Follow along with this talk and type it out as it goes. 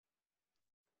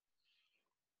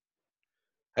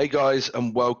Hey guys,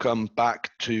 and welcome back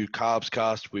to Carbs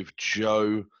Cast with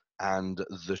Joe and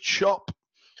the Chop.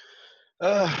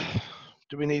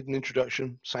 Do we need an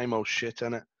introduction? Same old shit,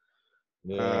 innit?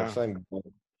 Yeah,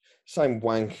 same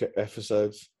wank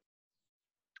episodes.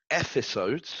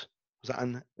 Episodes? Ep-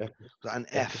 Was that an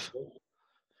F? Episode,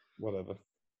 whatever.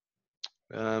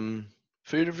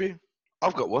 Food review?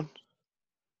 I've got one.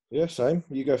 Yeah, same.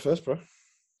 You go first, bro.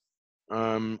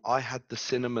 I had the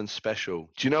cinnamon special.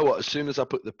 Do you know what? As soon as I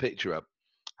put the picture up,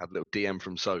 I had a little DM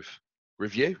from Soph.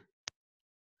 Review?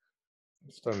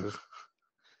 Standard.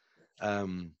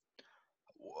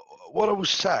 What I will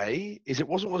say is it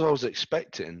wasn't what I was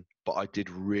expecting, but I did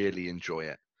really enjoy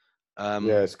it.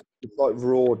 Yeah, it's like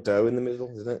raw dough in the middle,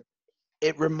 isn't it?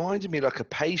 It reminded me like a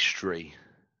pastry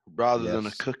rather than a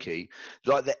Yes. cookie.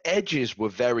 Like the edges were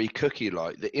very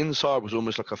cookie-like. The inside was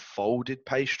almost like a folded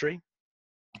pastry.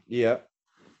 Yeah.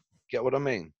 Get what I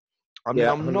mean? I mean,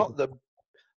 Yeah. I'm not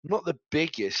the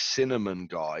biggest cinnamon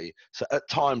guy, so at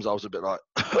times I was a bit like,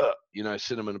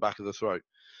 cinnamon back of the throat.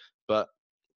 But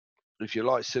if you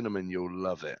like cinnamon, you'll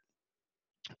love it.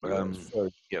 Yeah.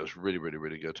 Yeah, it was really, really,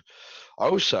 really good. I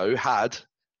also had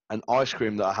an ice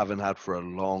cream that I haven't had for a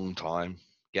long time.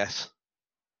 Guess?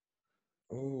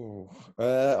 Oh.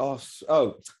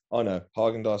 I know.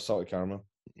 Haagen-Dazs salted caramel.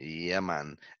 Yeah,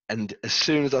 man. And as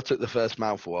soon as I took the first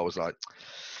mouthful, I was like,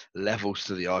 levels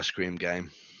to the ice cream game.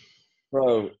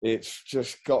 Bro, it's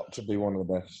just got to be one of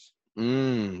the best.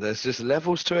 There's just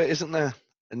levels to it, isn't there?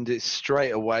 And it's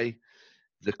straight away,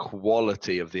 the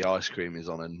quality of the ice cream is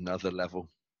on another level.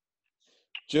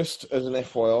 Just as an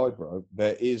FYI, bro,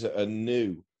 there is a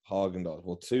new Haagen-Dazs,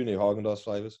 well, two new Haagen-Dazs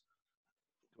flavors.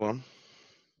 Go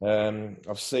on.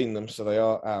 I've seen them, so they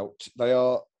are out. They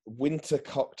are winter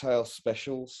cocktail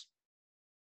specials.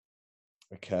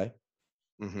 Okay.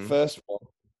 Mm-hmm. First one,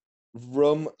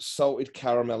 rum, salted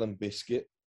caramel, and biscuit.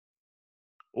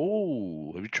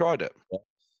 Oh, have you tried it?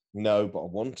 No, but I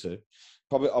want to.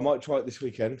 Probably, I might try it this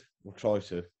weekend. We'll try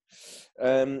to.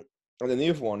 And then the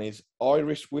other one is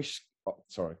Irish whiskey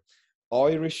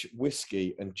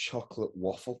and chocolate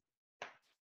waffle.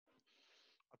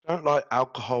 I don't like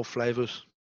alcohol flavors.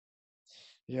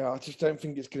 Yeah, I just don't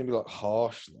think it's going to be like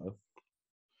harsh though.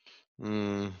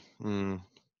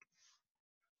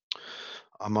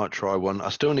 I might try one. I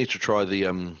still need to try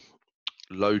the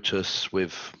Lotus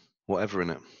with whatever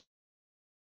in it.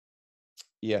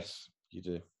 Yes, you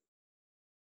do.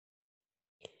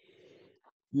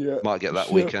 Yeah, Might get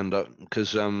that weekend up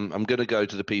because I'm going to go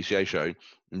to the PCA show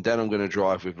and then I'm going to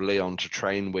drive with Leon to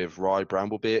train with Rye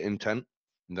Bramblebeer in Tent.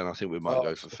 And then I think we might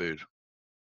go for food.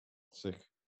 Sick.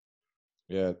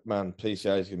 Yeah, man,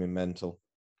 PCA is going to be mental.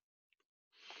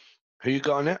 Who you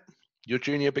got on it? Your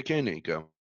junior bikini girl?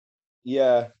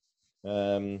 Yeah.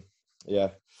 Yeah.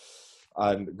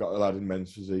 And got a lad in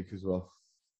men's physique as well.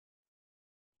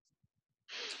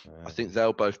 I think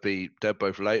they're both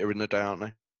later in the day, aren't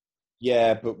they?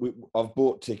 Yeah, but I've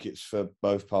bought tickets for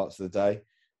both parts of the day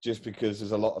just because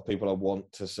there's a lot of people I want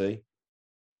to see.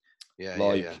 Yeah,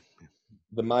 like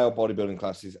the male bodybuilding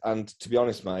classes. And to be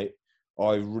honest, mate,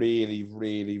 I really,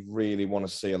 really, really want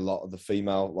to see a lot of the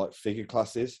female like figure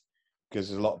classes because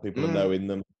there's a lot of people that know in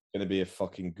them. It's going to be a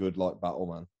fucking good like battle,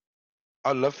 man.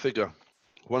 I love figure.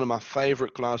 One of my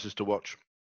favourite classes to watch.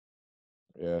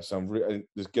 Yeah, so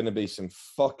there's going to be some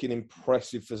fucking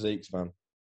impressive physiques, man.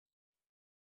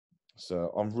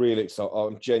 So I'm really excited.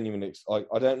 I'm genuinely excited.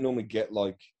 I don't normally get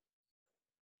like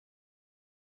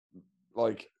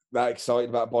that excited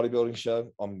about a bodybuilding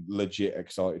show. I'm legit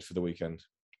excited for the weekend.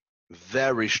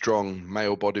 Very strong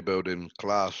male bodybuilding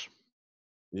class.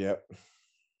 Yeah.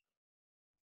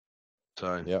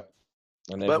 So yeah,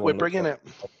 but we're bringing it.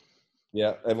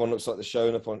 Yeah, everyone looks like they're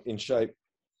showing up in shape.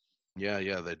 Yeah,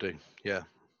 they do. Yeah,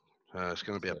 it's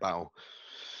going to be a battle.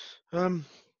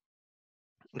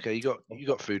 Okay, you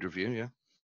got food review, yeah?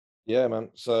 Yeah, man.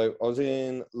 So I was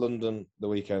in London the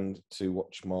weekend to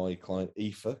watch my client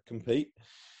Aoife compete.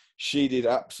 She did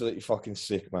absolutely fucking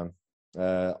sick, man.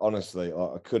 Honestly,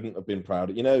 I couldn't have been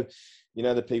prouder. You know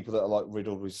the people that are like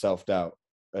riddled with self-doubt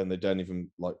and they don't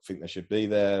even like think they should be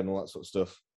there and all that sort of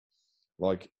stuff.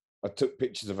 Like I took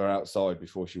pictures of her outside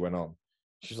before she went on.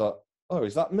 She's like, "Oh,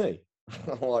 is that me?"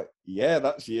 I'm like, "Yeah,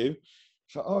 that's you."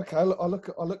 She's like, "Oh, okay, I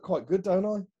look quite good, don't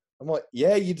I?" I'm like,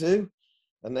 "Yeah, you do."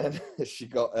 And then she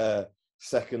got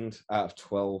second out of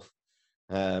 12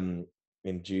 in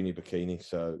junior bikini.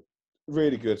 So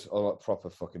really good. I like proper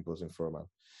fucking buzzing for her, man.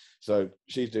 So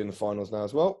she's doing the finals now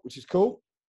as well, which is cool.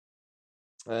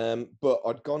 But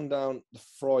I'd gone down the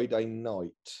Friday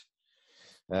night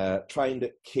Trained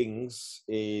at King's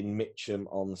in Mitcham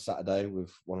on Saturday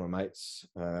with one of my mates,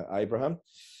 Abraham.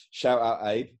 Shout out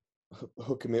Abe,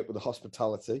 hooking me up with the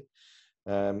hospitality.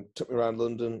 Took me around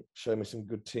London, showed me some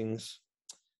good things.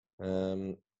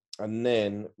 And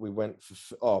then we went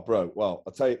for, well,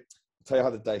 I'll tell you how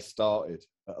the day started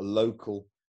at a local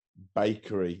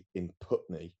bakery in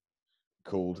Putney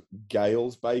called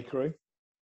Gale's Bakery.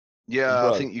 Yeah,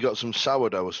 I think you got some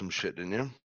sourdough or some shit, didn't you?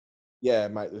 Yeah,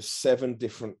 mate, there's 7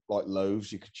 different like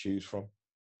loaves you could choose from.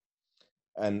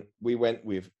 And we went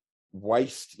with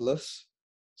wasteless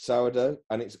sourdough,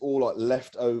 and it's all like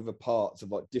leftover parts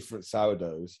of like different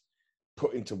sourdoughs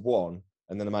put into one,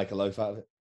 and then I make a loaf out of it.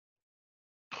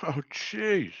 Oh,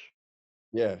 jeez.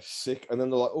 Yeah, sick. And then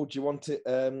they're like, "Oh, do you want it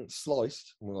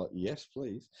sliced?" And we're like, "Yes,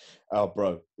 please." Oh,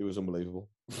 bro, it was unbelievable.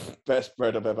 Best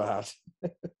bread I've ever had.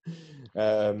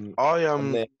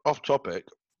 Off topic.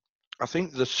 I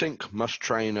think the Sink must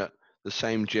train at the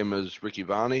same gym as Ricky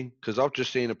Varney, because I've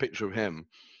just seen a picture of him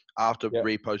after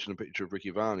reposting a picture of Ricky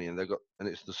Varney, and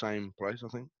it's the same place, I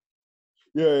think.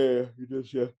 Yeah, he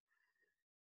does. Yeah.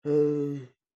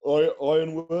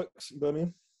 Ironworks in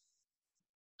Birmingham.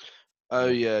 Oh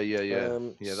yeah.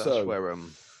 That's so where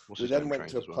we then went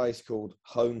to a place called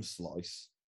Home Slice,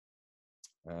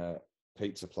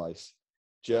 pizza place.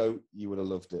 Joe, you would have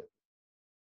loved it.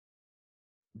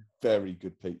 Very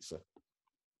good pizza.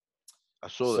 I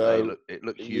saw that it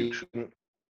looked huge.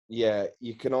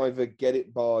 You can either get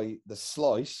it by the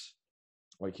slice,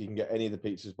 like you can get any of the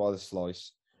pizzas by the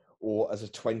slice, or as a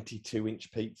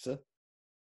 22-inch pizza.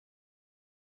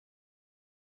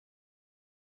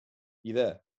 You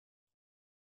there?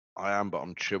 I am, but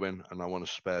I'm chewing, and I want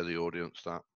to spare the audience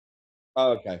that.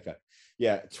 Oh, okay.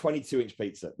 Yeah, 22-inch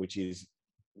pizza, which is,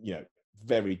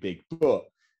 very big. But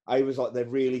I was like, they're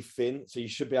really thin, so you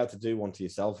should be able to do one to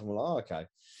yourself. And we're like, oh, okay.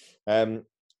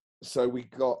 So we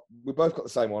both got the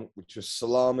same one, which was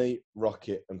salami,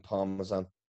 rocket, and parmesan.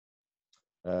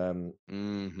 Yeah,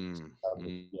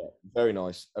 very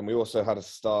nice. And we also had a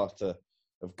starter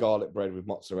of garlic bread with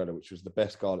mozzarella, which was the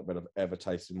best garlic bread I've ever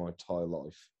tasted in my entire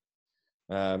life.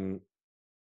 And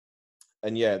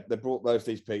yeah, they brought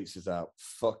these pizzas out.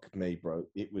 Fuck me, bro.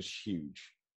 It was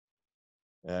huge.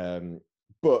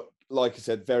 But like I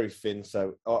said, very thin,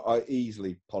 so I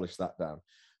easily polished that down.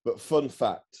 But fun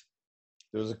fact,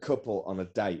 there was a couple on a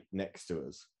date next to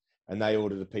us, and they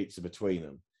ordered a pizza between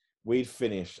them. We'd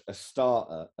finished a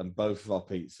starter and both of our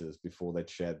pizzas before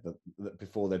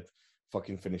they'd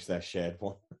fucking finished their shared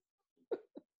one.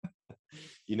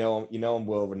 I'm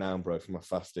world renowned, bro, for my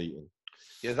fast eating.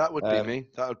 Yeah, that would be me.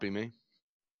 That would be me.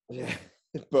 Yeah,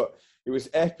 but it was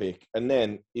epic. And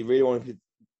then he really wanted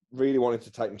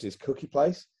to take me to his cookie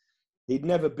place. He'd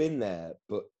never been there,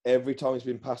 but every time he's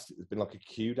been past it, there's been like a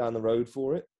queue down the road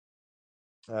for it.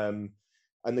 And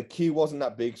the queue wasn't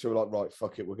that big, so we're like, right,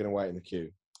 fuck it, we're going to wait in the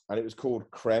queue. And it was called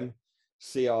Creme,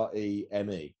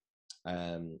 Creme.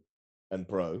 And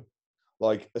bro,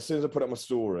 like, as soon as I put up my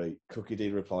story, Cookie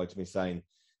did reply to me saying,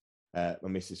 my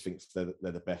missus thinks they're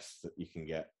the best that you can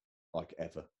get, like,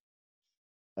 ever.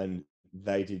 And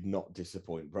they did not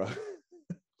disappoint, bro.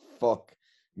 Fuck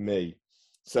me.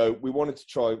 So we wanted to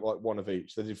try like one of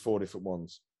each. They did 4 different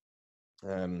ones.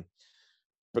 Banana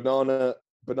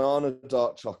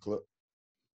dark chocolate.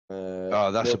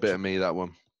 That's a bit of me, that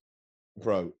one.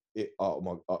 Bro,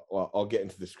 I'll get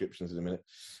into the descriptions in a minute.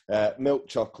 Milk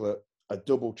chocolate, a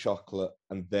double chocolate,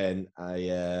 and then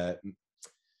a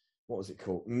what was it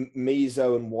called?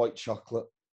 Miso and white chocolate.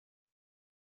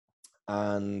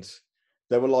 And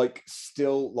they were like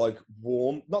still like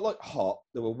warm, not like hot.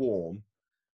 They were warm,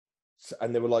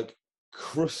 and they were like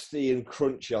crusty and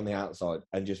crunchy on the outside,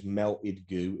 and just melted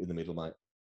goo in the middle, mate.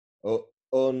 Oh,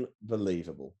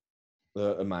 unbelievable!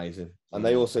 Amazing. And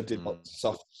they also did like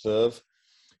soft serve,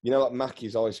 like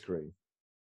Mackey's ice cream.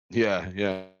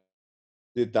 Yeah.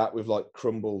 Did that with like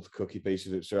crumbled cookie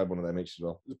pieces. So I had one of them each as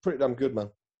well. It was pretty damn good, man.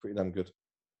 Pretty damn good.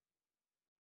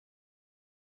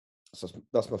 So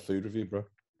that's my food review, bro.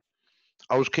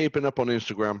 I was keeping up on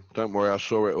Instagram. Don't worry, I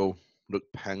saw it all. Look,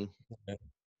 pang. Yeah.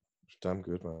 It's damn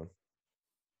good, man.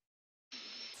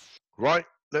 Right,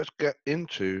 let's get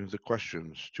into the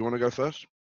questions. Do you want to go first?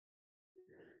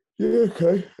 Yeah,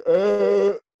 okay.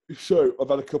 So I've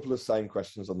had a couple of same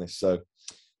questions on this. So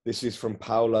this is from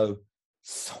Paolo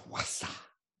Sawasa.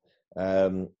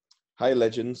 Hey,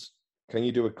 legends. Can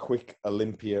you do a quick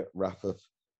Olympia wrap-up?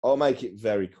 I'll make it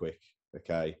very quick,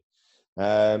 okay?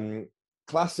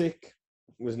 Classic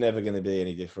was never going to be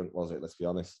any different, was it? Let's be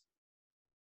honest.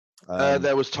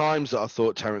 There was times that I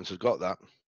thought Terence had got that.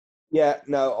 Yeah,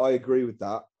 no, I agree with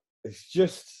that. It's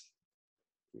just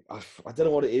I don't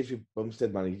know what it is with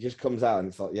Bumstead, man. He just comes out and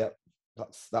it's like, yep,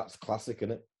 that's classic,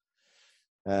 isn't it?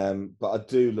 But I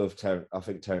do love Terence. I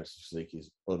think Terence Physique is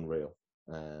unreal.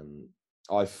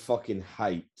 I fucking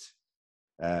hate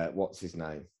what's his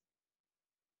name?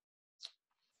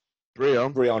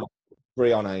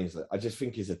 Breon Ainsley. I just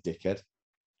think he's a dickhead.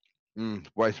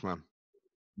 Waste man.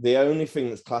 The only thing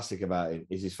that's classic about him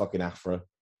is his fucking afro.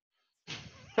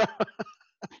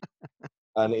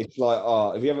 And it's like,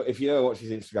 oh, if you ever watch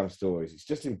his Instagram stories, it's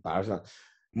just embarrassing. Like,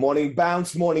 morning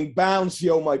bounce,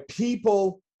 yo, my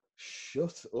people.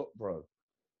 Shut up, bro.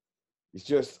 It's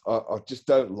just, I just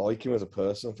don't like him as a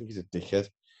person. I think he's a dickhead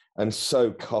and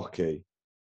so cocky.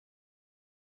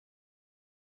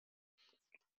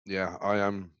 Yeah,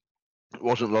 it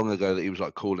wasn't long ago that he was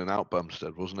like calling out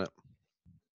Bumstead, wasn't it?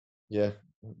 Yeah,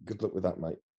 good luck with that,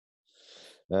 mate.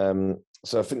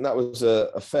 So I think that was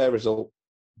a fair result,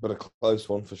 but a close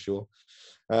one for sure.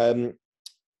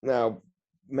 Now,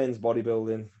 men's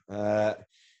bodybuilding.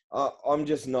 I'm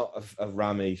just not a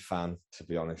Ramy fan, to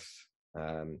be honest.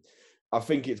 I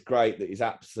think it's great that he's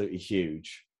absolutely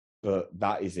huge, but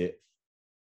that is it.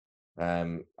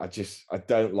 I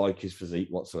don't like his physique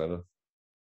whatsoever.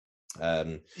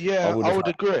 Yeah, I would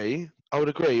agree.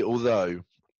 Although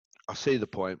I see the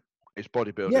point. It's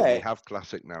bodybuilding. Yeah. We have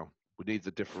classic now. We need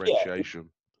the differentiation.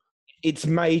 Yeah, it's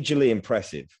majorly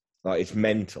impressive. Like, it's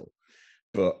mental.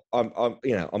 But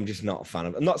I'm just not a fan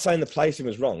of it. I'm not saying the placing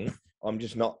was wrong. I'm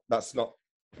just not. That's not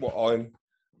what I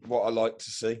like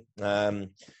to see.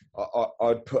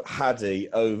 I'd put Hadi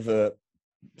over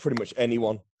pretty much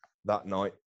anyone that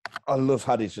night. I love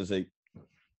Hadi's physique.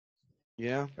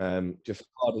 Yeah. Just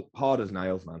hard as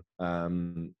nails,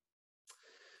 man.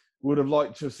 Would have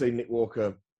liked to have seen Nick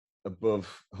Walker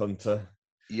above Hunter.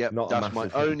 Yep, that's my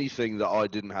only thing that I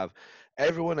didn't have.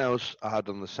 Everyone else I had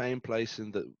on the same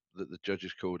placing that the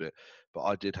judges called it, but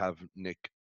I did have Nick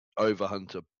over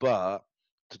Hunter. But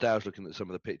today I was looking at some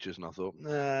of the pictures and I thought,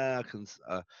 I can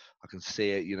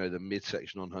see it. You know, the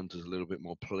midsection on Hunter's a little bit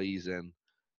more pleasing.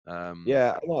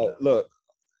 Yeah, well, look,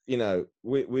 you know,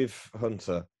 with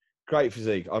Hunter, great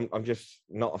physique. I'm just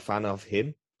not a fan of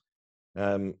him.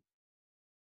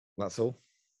 That's all.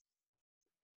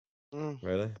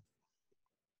 Really.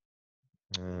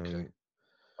 Okay.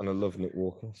 And I love Nick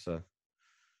Walker, so.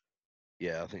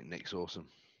 Yeah, I think Nick's awesome.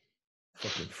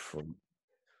 Fucking freak.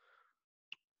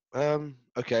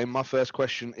 Okay, my first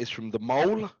question is from the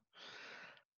Mole,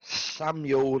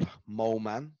 Samuel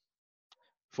Moleman,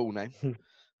 full name.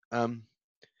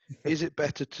 Is it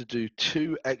better to do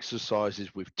 2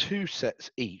 exercises with 2 sets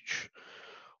each,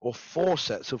 or 4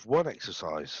 sets of 1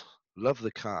 exercise? Love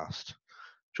the cast. Do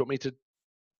you want me to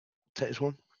take this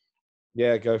one?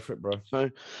 Yeah, go for it, bro. So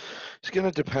it's going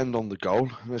to depend on the goal,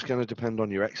 and it's going to depend on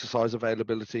your exercise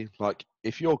availability. Like,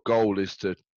 if your goal is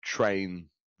to train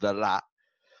the lat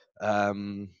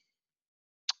in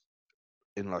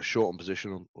like shortened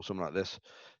position or something like this,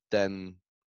 then,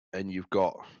 and you've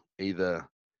got either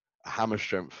a hammer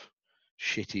strength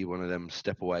shitty one of them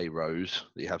step away rows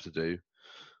that you have to do,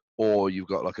 or you've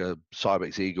got like a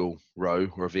Cybex Eagle row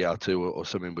or a VR2 or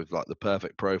something with like the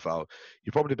perfect profile,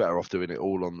 you're probably better off doing it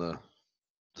all on the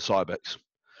Cybex.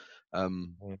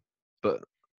 But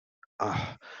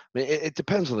I mean, it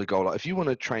depends on the goal. Like, if you want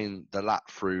to train the lat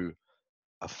through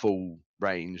a full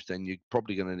range, then you're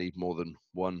probably going to need more than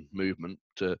one movement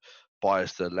to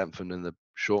bias the lengthen and the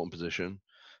shorten position.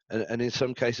 And in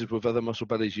some cases with other muscle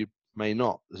bellies, you may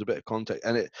not. There's a bit of context.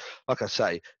 And it, like I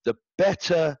say, the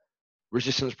better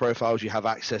resistance profiles you have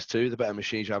access to, the better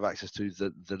machines you have access to,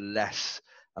 the less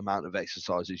amount of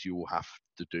exercises you will have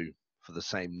to do for the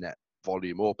same net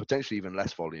volume, or potentially even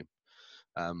less volume.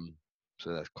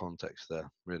 So there's context there,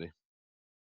 really.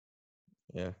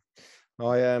 Yeah.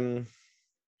 I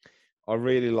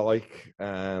really like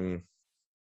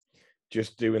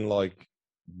just doing like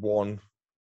one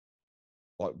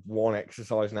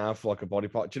exercise now for like a body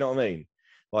part. Do you know what I mean?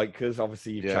 Like, because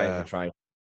obviously you've changed the train.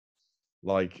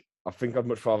 Like, I think I'd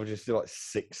much rather just do like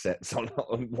 6 sets on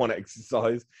one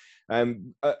exercise.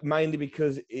 Mainly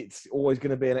because it's always going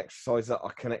to be an exercise that I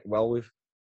connect well with.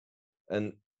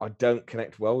 And I don't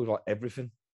connect well with like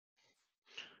everything.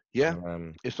 Yeah.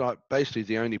 It's like basically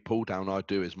the only pull down I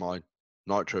do is my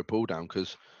nitro pull down, because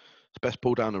it's the best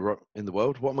pull down in the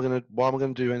world. Why am I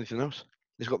going to do anything else?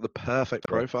 It's got the perfect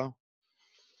profile.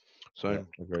 So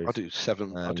yeah, I do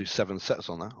 7 sets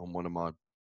on that on one of my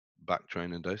back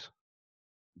training days.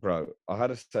 Bro, I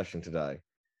had a session today,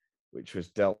 which was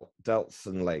delts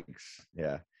and legs.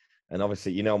 Yeah. And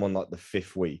obviously, you know, I'm on like the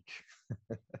 5th week.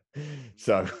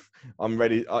 So I'm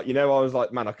ready. I was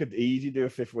like, man, I could easily do a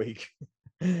 5th week.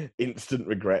 Instant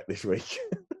regret this week.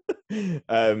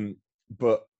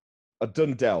 But I'd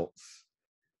done delts,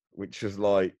 which was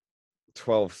like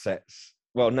 12 sets.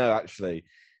 Well, no, actually,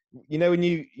 you know when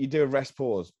you do a rest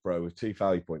pause, bro, with 2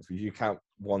 value points, would you count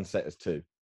one set as 2?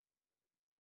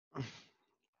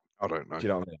 I don't know. Do you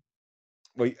know what I mean?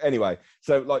 Well, anyway,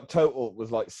 so like total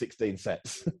was like 16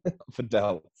 sets for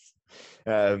delts.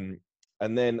 And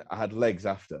then I had legs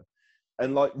after.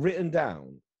 And like written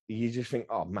down, you just think,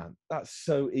 oh man, that's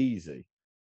so easy.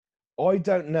 I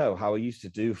don't know how I used to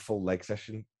do a full leg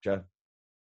session, Joe.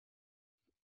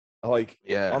 Like,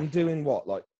 Yeah. I'm doing what,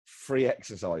 like 3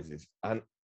 exercises, and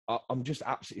I'm just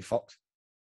absolutely fucked.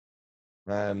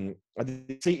 I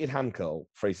did seated hand curl,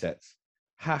 3 sets,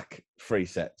 hack, 3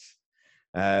 sets.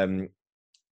 And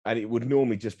it would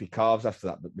normally just be calves after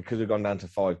that, but because we've gone down to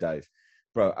 5 days,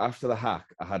 bro, after the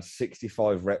hack, I had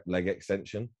 65 rep leg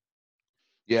extension.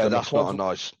 Yeah, So that's not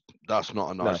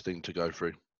a No. nice thing to go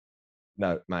through.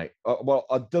 No, mate. Well,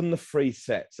 I've done the 3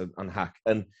 sets and hack.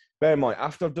 And bear in mind,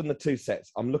 after I've done the 2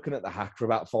 sets, I'm looking at the hack for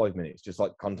about 5 minutes, just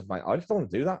like contemplate. I just don't want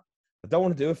to do that. I don't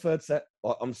want to do a 3rd set.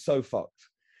 I'm so fucked.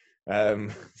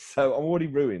 So I'm already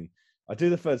ruined. I do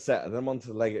the 3rd set and then I'm on to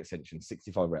the leg extension,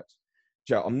 65 reps.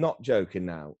 Joe, I'm not joking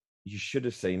now. You should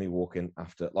have seen me walking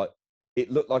after. Like,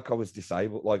 it looked like I was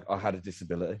disabled, like I had a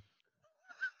disability.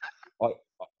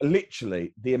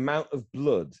 Literally, the amount of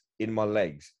blood in my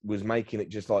legs was making it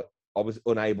just like I was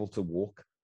unable to walk.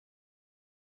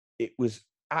 It was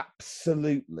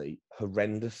absolutely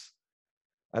horrendous.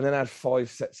 And then I had 5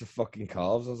 sets of fucking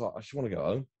calves. I was like, I just want to go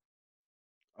home.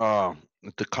 Oh,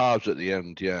 the calves at the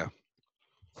end, yeah.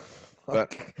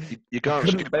 But you can't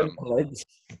skip them. My legs.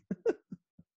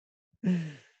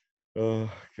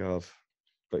 Oh, God.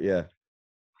 But yeah,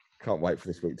 can't wait for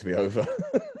this week to be over.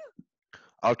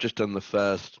 I've just done the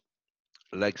first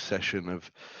leg session of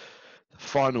the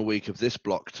final week of this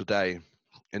block today.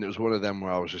 And it was one of them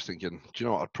where I was just thinking, do you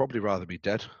know what? I'd probably rather be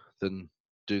dead than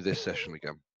do this session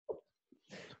again.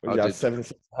 You had 7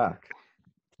 sets of hack,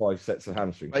 5 sets of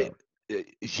hamstring.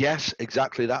 Yes,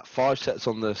 exactly that. 5 sets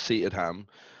on the seated ham,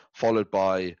 followed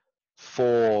by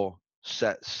 4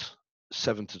 sets,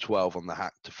 7 to 12 on the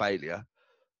hack to failure,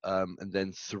 and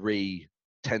then 3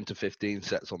 10 to 15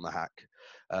 sets on the hack.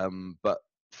 But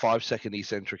 5-second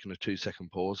eccentric and a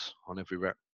 2-second pause on every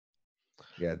rep.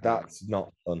 Yeah, that's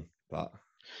not fun. But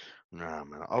nah,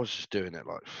 man, I was just doing it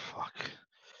like fuck.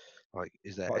 Like,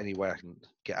 is there any way I can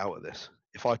get out of this?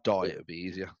 If I die, it would be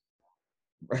easier.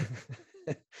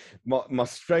 my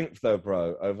strength though,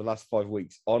 bro, over the last 5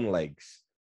 weeks on legs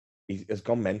has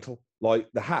gone mental. Like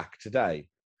the hack today,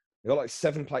 I got like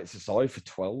 7 plates aside for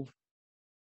 12.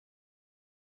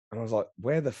 And I was like,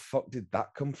 where the fuck did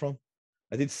that come from?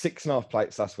 I did 6.5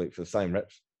 plates last week for the same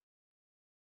reps.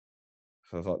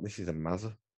 So I was like, this is a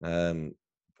mazza.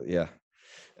 But yeah.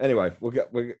 Anyway, we'll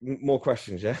get more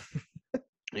questions, yeah?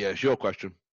 Yeah, it's your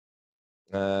question.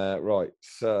 Right.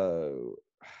 So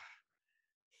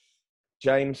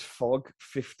James Fogg,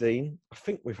 15. I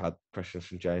think we've had questions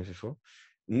from James before.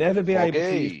 Never be able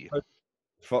to use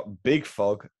Big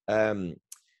Fog.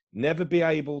 Never be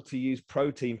able to use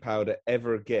protein powder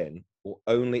ever again, or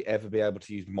only ever be able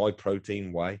to use My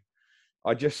Protein Whey.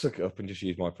 I just suck it up and just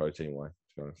use My Protein Whey, to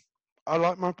be honest. I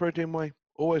like My Protein Whey.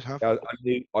 Always have. I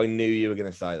knew you were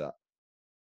going to say that.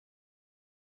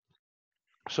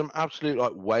 Some absolute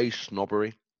like whey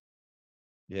snobbery.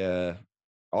 Yeah.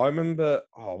 I remember,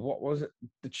 what was it?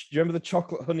 Do you remember the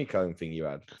chocolate honeycomb thing you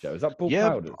had, Joe? Is that bulk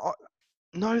powder?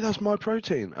 No, that's My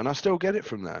Protein, and I still get it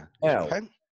from there.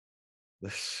 The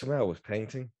smell was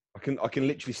painting. I can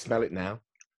literally smell it now.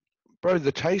 Bro,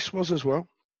 the taste was as well.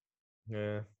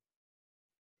 Yeah.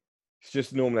 It's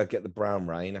just normally I get the brown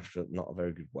rain after not a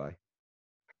very good whey.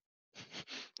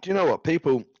 Do you know what?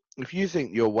 People, if you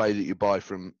think your whey that you buy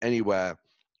from anywhere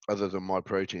other than My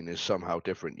Protein is somehow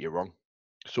different, you're wrong.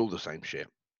 It's all the same shit.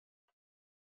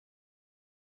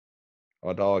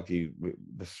 I'd argue with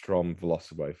the Strom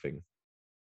Velocibay thing.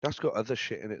 That's got other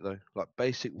shit in it though, like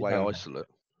basic whey isolate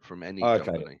from any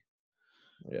company.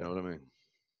 Yeah. You know what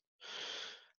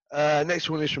I mean? Next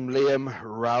one is from Liam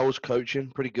Rouse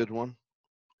Coaching. Pretty good one.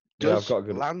 I've got a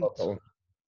good one.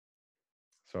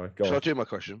 Sorry, go on. Shall I do my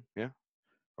question? Yeah.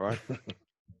 All right.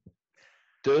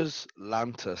 Does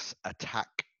Lantus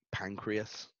attack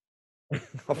pancreas? I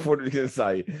thought you were going to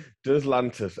say, does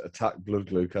Lantus attack blood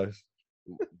glucose?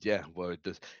 Yeah, well, it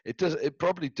does. It does. It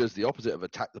probably does the opposite of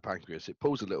attack the pancreas. It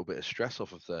pulls a little bit of stress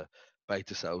off of the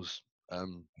beta cells.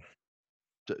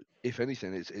 If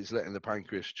anything, it's letting the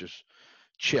pancreas just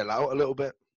chill out a little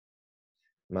bit.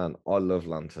 Man, I love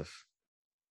Lantus.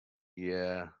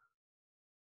 Yeah.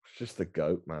 It's just the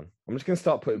goat, man. I'm just going to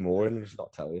start putting more in and just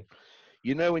not tell you.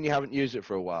 You know when you haven't used it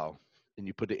for a while and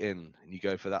you put it in and you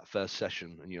go for that first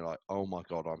session and you're like, oh my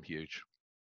God, I'm huge.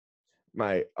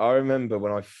 Mate, I remember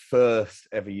when I first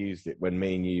ever used it when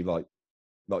me and you like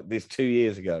this 2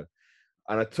 years ago,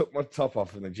 and I took my top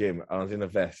off in the gym and I was in a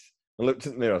vest. I looked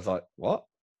at the mirror, I was like, what?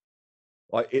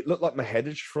 Like it looked like my head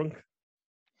had shrunk.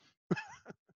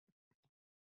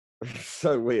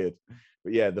 So weird.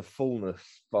 But yeah, the fullness,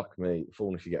 fuck me, the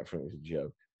fullness you get from it is a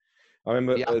joke. I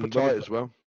remember The appetite as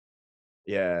well.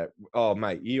 Yeah. Oh,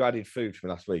 mate, you added food to me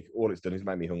last week. All it's done is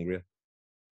make me hungrier.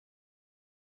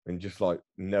 And just like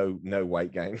no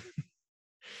weight gain.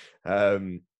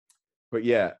 But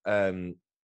yeah,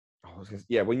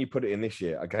 when you put it in this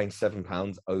year, I gained 7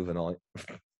 pounds overnight.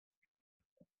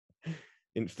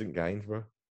 Instant gains, bro.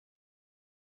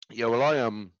 Yeah, well, I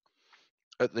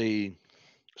at the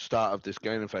start of this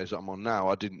gaining phase that I'm on now,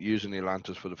 I didn't use any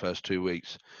Lantus for the first 2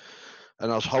 weeks,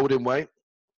 and I was holding weight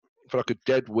for like a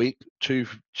dead week.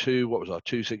 What was I?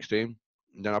 216.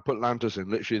 And then I put Lantus in.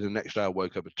 Literally the next day, I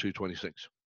woke up at 226.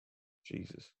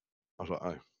 Jesus. I was like,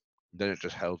 oh. Then it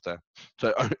just held there.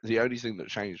 So the only thing that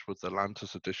changed was the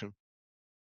Lantus edition.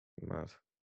 Mad.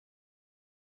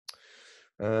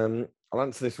 I'll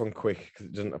answer this one quick because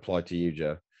it doesn't apply to you,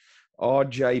 Joe.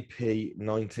 RJP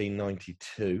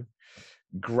 1992.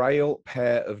 Grail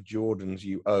pair of Jordans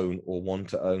you own or want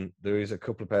to own. There is a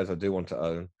couple of pairs I do want to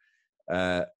own.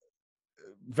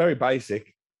 Very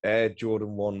basic Air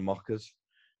Jordan 1 mockers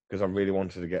because I really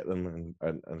wanted to get them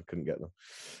and couldn't get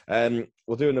them.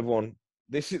 We'll do another one.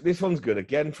 This one's good.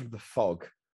 Again, from the Fog.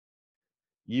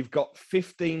 You've got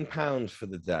 £15 for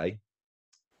the day.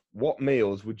 What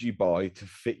meals would you buy to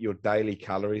fit your daily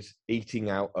calories, eating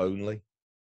out only?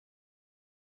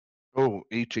 Oh,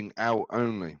 eating out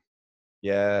only.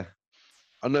 Yeah.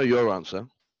 I know your answer.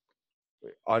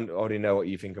 I already know what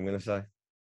you think I'm going to say.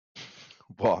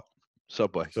 What?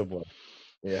 Subway. Subway.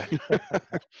 Yeah.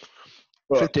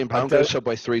 £15 goes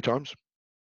Subway 3 times.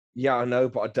 Yeah, I know,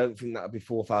 but I don't think that would be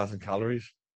 4,000 calories.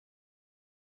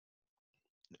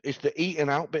 It's the eating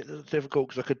out bit that's difficult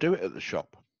because I could do it at the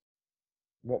shop.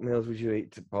 What meals would you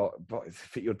eat to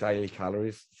fit your daily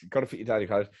calories? You've got to fit your daily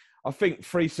calories. I think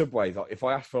 3 Subways, like if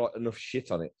I ask for like enough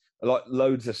shit on it, like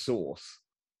loads of sauce.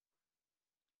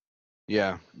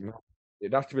 Yeah.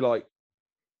 It'd have to be like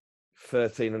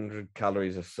 1,300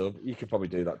 calories a sub. You could probably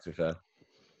do that, to be fair.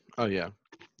 Oh yeah.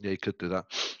 Yeah, you could do that.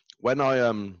 When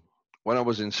I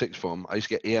was in sixth form, I used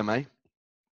to get EMA,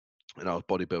 and I was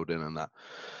bodybuilding and that.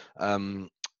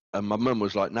 And my mum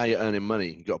was like, "Now you're earning money,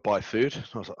 you got to buy food." And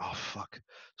I was like, "Oh fuck!"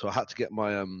 So I had to get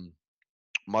my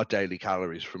my daily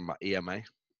calories from my EMA.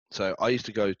 So I used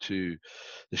to go to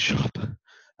the shop,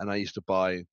 and I used to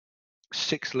buy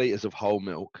 6 liters of whole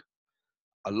milk,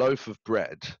 a loaf of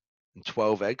bread, and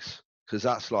 12 eggs. Because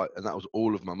that was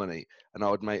all of my money. And I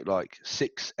would make like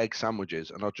 6 egg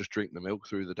sandwiches, and I'd just drink the milk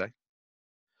through the day.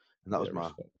 And that was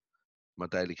my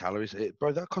daily calories.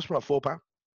 Bro, that cost me like £4.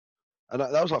 And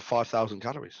that was like 5,000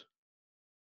 calories.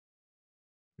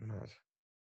 Mad.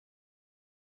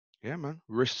 Yeah, man.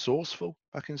 Resourceful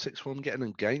back in sixth form, getting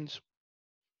them gains.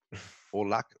 Or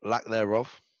lack thereof.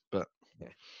 But, yeah.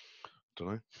 Don't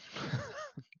know.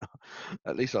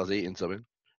 At least I was eating something.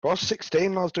 But I was 16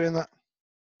 and I was doing that.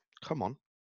 Come on.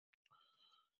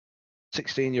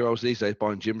 16-year-olds these days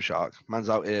buying Gymshark. Man's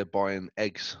out here buying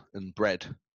eggs and bread.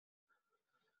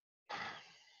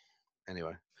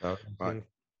 Anyway. Right.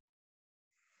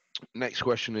 Next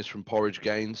question is from Porridge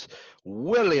Gaines.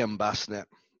 William Bassnett.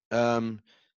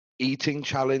 Eating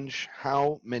challenge.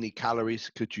 How many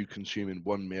calories could you consume in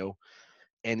one meal?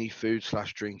 Any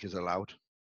food/drink is allowed.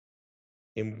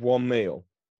 In one meal?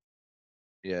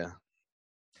 Yeah.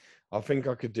 I think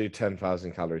I could do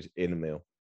 10,000 calories in a meal.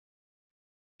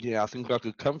 Yeah, I think I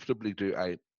could comfortably do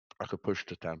 8. I could push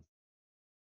to 10.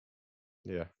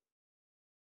 Yeah.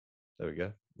 There we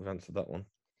go. We've answered that one.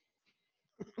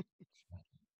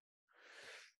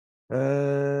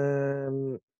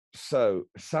 So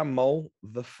Sam Mole,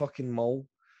 the fucking mole,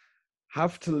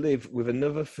 have to live with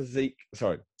another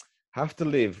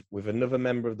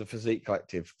member of the Physique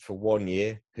Collective for 1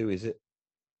 year. Who is it?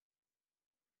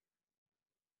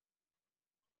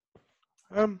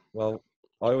 Well,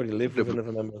 I already live with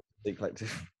another member of the Physique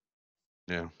Collective.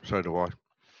 Yeah, so do I.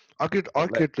 I could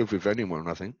live with anyone,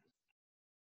 I think.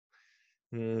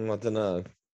 I don't know.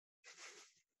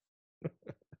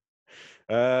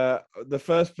 The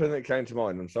first person that came to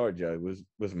mind, I'm sorry, Joe,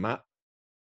 was Matt.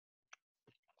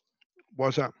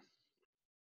 Why's that?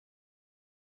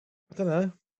 I don't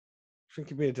know. I think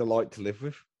he'd be a delight to live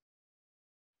with.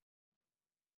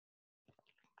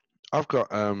 I've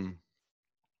got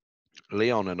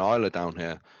Leon and Isla down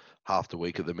here. half the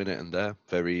week at the minute, and they're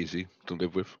very easy to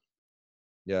live with.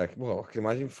 Yeah, well, I can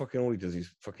imagine fucking all he does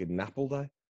is fucking nap all day.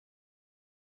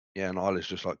 Yeah, and Isla's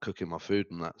just like cooking my food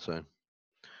and that, so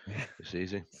it's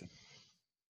easy.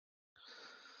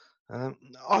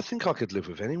 I think I could live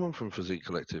with anyone from Physique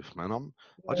Collective, man.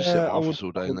 I just sit in my office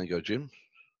all day and then go gym.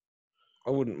 I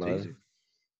wouldn't know. Easy.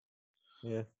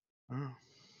 Yeah. Oh.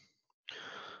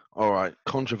 All right,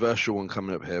 controversial one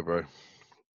coming up here, bro.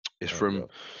 It's from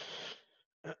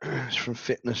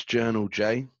Fitness Journal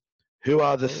J. Who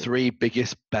are the 3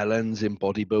 biggest bellends in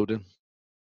bodybuilding?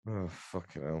 Oh,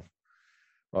 fucking hell.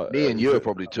 Me and you are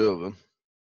probably 2 of them.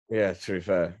 Yeah, to be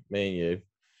fair, me and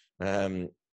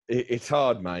you. It's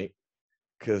hard, mate,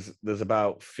 because there's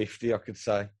about 50, I could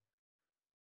say.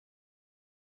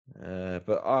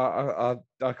 But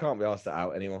I can't be asked to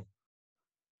out anyone.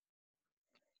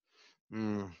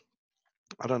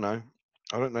 I don't know.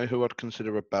 I don't know who I'd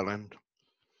consider a bellend.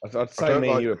 I'd say me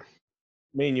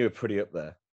and you are pretty up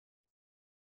there.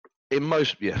 In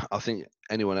most, yeah, I think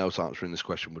anyone else answering this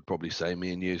question would probably say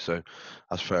me and you, so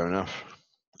that's fair enough.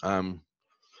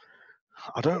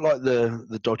 I don't like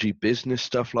the dodgy business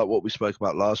stuff like what we spoke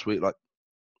about last week, like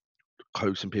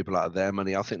coaxing people out of their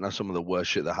money. I think that's some of the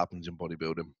worst shit that happens in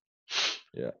bodybuilding.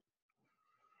 Yeah.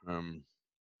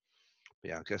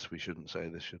 Yeah, I guess we shouldn't say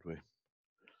this, should we?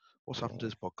 What's happened to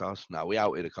this podcast? No, we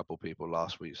outed a couple of people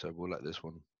last week, so we'll let this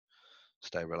one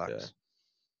stay relaxed.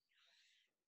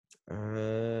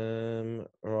 Yeah.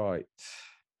 Right.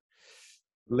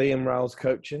 Liam Rowell's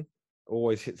coaching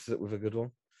always hits it with a good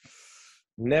one.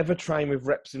 Never train with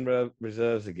reps in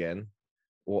reserves again,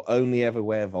 or only ever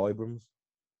wear Vibrams.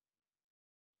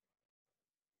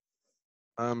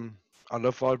 I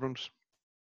love Vibrams.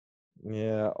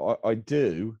 Yeah, I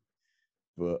do,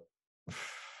 but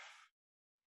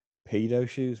pedo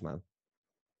shoes, man.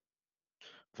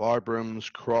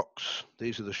 Vibrams, Crocs,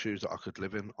 these are the shoes that I could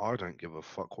live in. I don't give a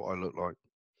fuck what I look like.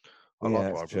 I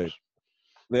like Vibrams. True.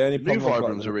 The only new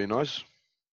Vibrams are really nice.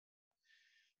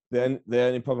 The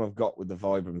only problem I've got with the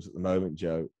Vibrams at the moment,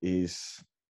 Joe, is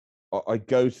I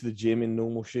go to the gym in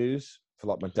normal shoes for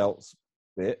like my delts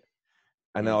bit,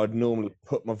 and then I'd normally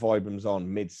put my Vibrams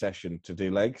on mid-session to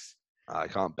do legs. I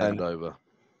can't bend over.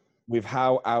 With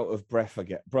how out of breath I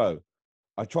get. Bro,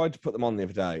 I tried to put them on the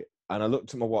other day, and I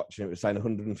looked at my watch, and it was saying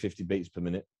 150 beats per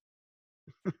minute.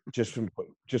 just from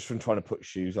trying to put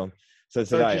shoes on. So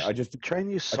today, I just train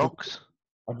your socks.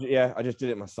 I just did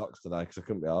it in my socks today because I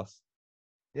couldn't be arsed.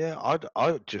 Yeah,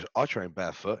 I train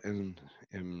barefoot in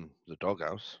the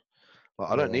doghouse.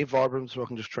 Like, I don't need Vibrams, so I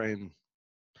can just train.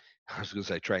 I was gonna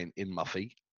say train in my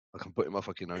feet. I can put in my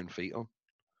fucking own feet on.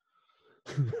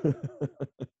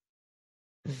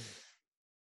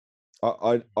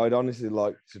 I'd honestly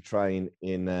like to train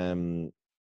in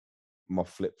my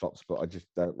flip flops, but I just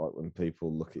don't like when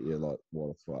people look at you like,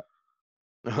 what a twat.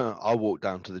 I walk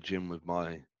down to the gym with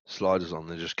my sliders on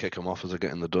and just kick them off as I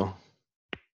get in the door.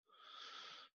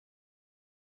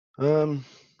 All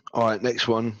right, next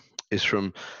one is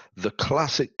from the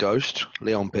classic ghost,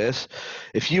 Leon Pierce.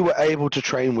 If you were able to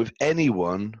train with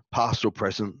anyone, past or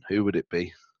present, who would it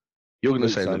be? You're going to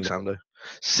say Luke Sando.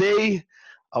 See,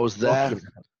 I was there.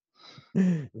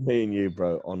 Me and you,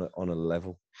 bro, on a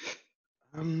level.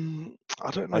 I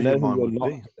don't know who mine would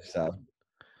be.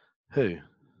 Who?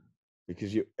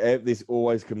 Because this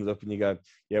always comes up and you go,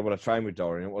 yeah, well, I trained with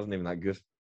Dorian. It wasn't even that good.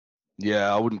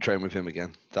 Yeah, I wouldn't train with him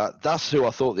again. That's who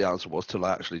I thought the answer was till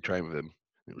I actually trained with him.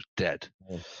 It was dead.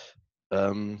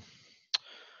 Yeah.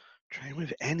 Train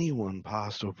with anyone,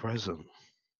 past or present.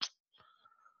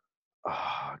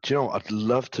 Do you know what? I'd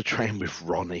love to train with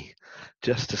Ronnie,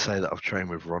 just to say that I've trained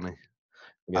with Ronnie.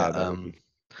 Yeah,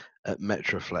 at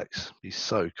Metroflex. He's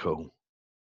so cool.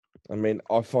 I mean,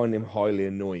 I find him highly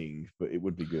annoying, but it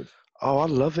would be good. Oh, I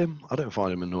love him. I don't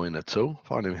find him annoying at all. I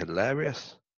find him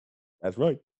hilarious. That's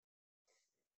right.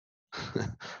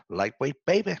 Lightweight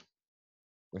baby.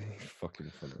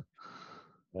 Fucking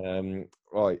funny.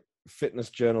 Right. Fitness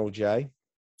Journal J.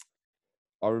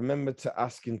 I remember to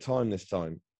ask in time this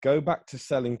time. Go back to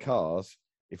selling cars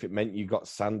if it meant you got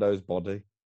Sando's body.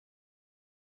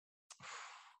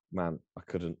 Man, I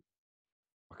couldn't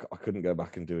go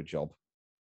back and do a job.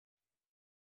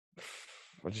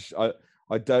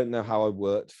 I don't know how I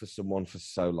worked for someone for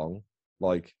so long.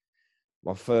 Like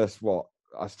my first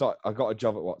I got a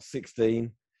job at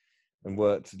 16 and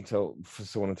worked for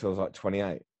someone until I was like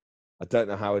 28. I don't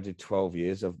know how I did 12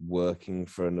 years of working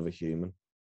for another human.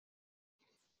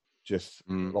 Just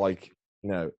like,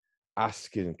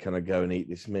 asking, can I go and eat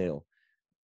this meal?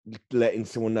 Letting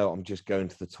someone know I'm just going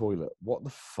to the toilet. What the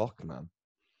fuck, man?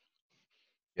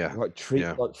 Yeah. Like treat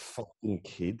like fucking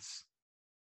kids.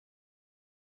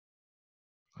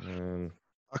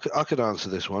 I could answer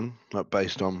this one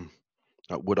based on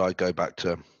would I go back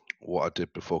to what I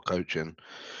did before coaching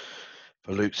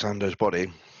for Luke Sando's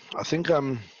body. I think I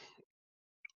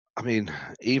mean,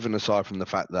 even aside from the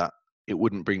fact that it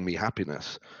wouldn't bring me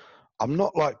happiness, I'm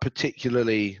not like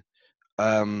particularly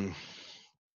I'm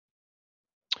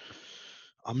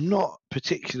not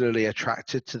particularly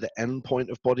attracted to the end point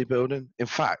of bodybuilding. In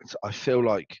fact, I feel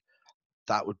like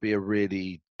that would be a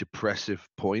really depressive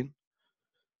point.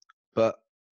 But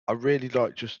I really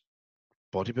like just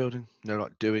bodybuilding,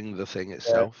 like doing the thing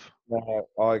itself. No,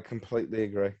 I completely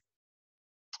agree.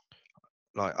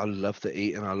 Like I love the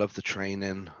eating, I love the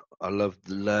training, I love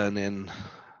the learning.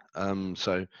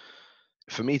 So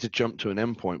for me to jump to an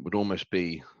endpoint would almost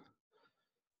be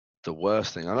the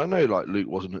worst thing. And I know like Luke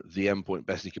wasn't at the endpoint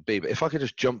best he could be, but if I could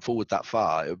just jump forward that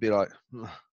far, it would be like,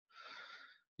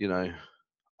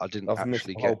 I didn't I've actually missed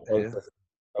the get whole here. process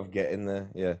of getting there.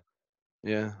 Yeah.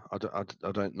 Yeah, I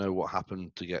don't know what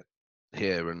happened to get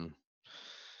here, and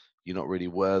you're not really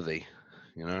worthy,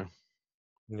 Yeah.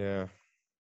 Yeah.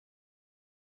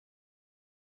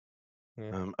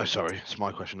 Oh, sorry, it's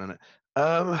my question, isn't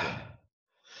it?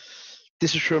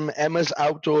 This is from Emma's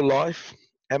Outdoor Life.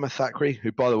 Emma Thackeray,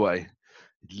 who, by the way,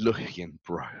 looking,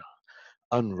 bro,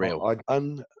 unreal,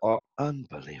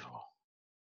 unbelievable.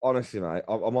 Honestly, mate,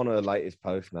 I'm on her latest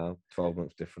post now. 12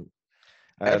 months different.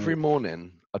 Every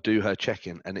morning I do her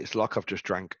check-in, and it's like I've just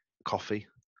drank coffee.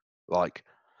 Like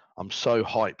I'm so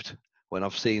hyped when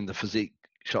I've seen the physique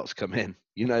shots come in.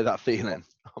 You know that feeling?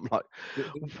 I'm like,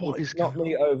 what is not going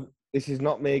me on? This is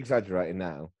not me exaggerating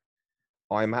now.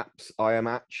 I am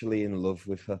actually in love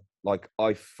with her. Like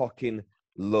I fucking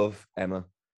love Emma.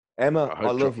 Emma,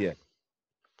 I love you.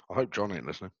 I hope John ain't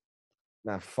listening.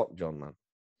 Nah, fuck John, man.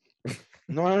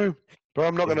 No, bro,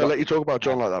 I'm not going to let you talk about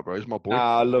John like that, bro. He's my boy.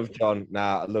 Nah, I love John.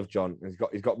 I love John.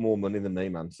 He's got more money than me,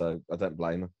 man. So I don't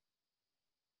blame him.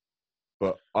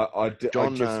 But I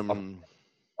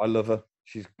love her.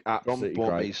 She's absolutely John bought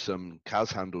great. me some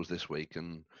Kaz handles this week,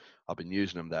 and I've been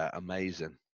using them. They're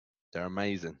amazing. They're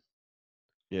amazing.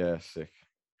 Yeah, sick.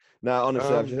 No,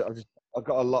 honestly, I've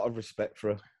got a lot of respect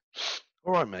for her.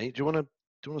 All right, mate. Do you want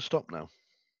to stop now?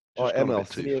 Just Emma, a bit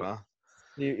too far.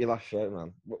 See you at your last show,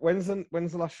 man. When's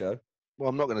the last show? Well,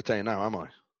 I'm not going to tell you now, am I?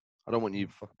 I don't want you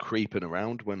creeping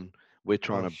around when we're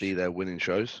trying to be there winning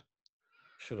shows.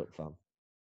 Shut up, fam.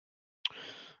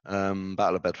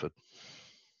 Battle of Bedford.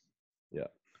 Yeah.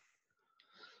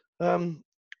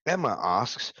 Emma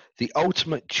asks, the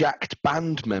ultimate jacked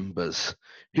band members,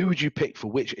 who would you pick for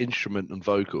which instrument and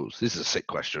vocals? This is a sick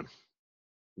question.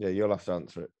 Yeah, you'll have to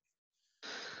answer it.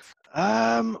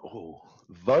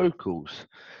 Vocals.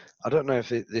 I don't know if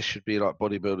this should be like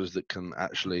bodybuilders that can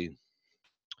actually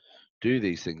do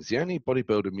these things. The only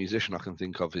bodybuilder musician I can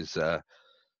think of is,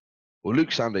 Luke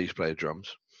Sando used to play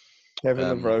drums.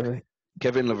 Kevin Levrone.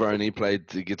 Kevin Levrone played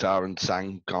the guitar and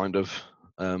sang kind of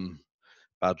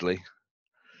badly.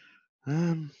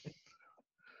 I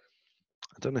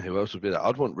don't know who else would be there.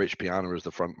 I'd want Rich Piana as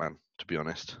the front man, to be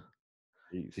honest.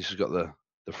 Jeez. He's got the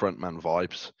front man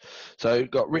vibes. So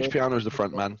got Rich Piana as the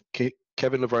front man,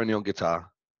 Kevin Levrone on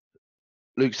guitar,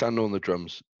 Luke Sando on the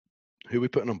drums. Who are we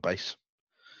putting on bass?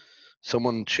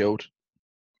 Someone chilled.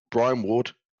 Brian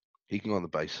Ward, he can go on the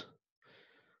bass.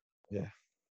 Yeah.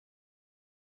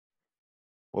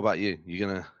 What about you? You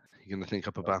gonna think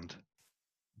up a band?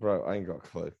 Bro, I ain't got a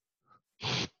clue.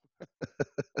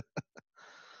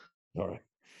 All right.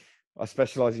 I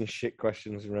specialize in shit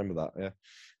questions. Remember that,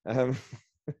 yeah.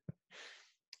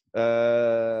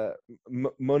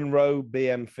 Munro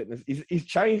BM Fitness. He's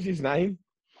changed his name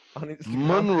on Instagram.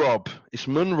 Munrob. It's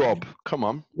Munrob. Come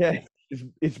on. Yeah,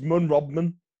 it's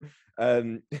Munrobman.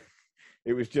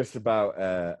 It was just about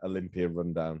Olympia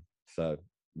rundown, so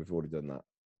we've already done that.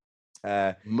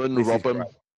 Munrobham.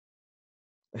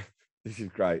 This is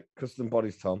great. Custom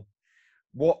Bodies, Tom.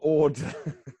 What order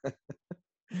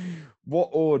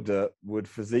would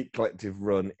Physique Collective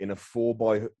run in a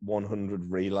 4x100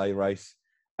 relay race?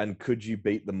 And could you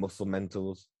beat the Muscle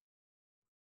Mentals?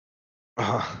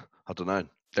 I don't know.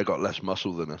 They got less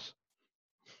muscle than us.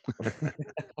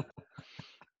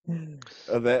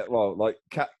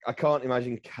 I can't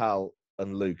imagine Cal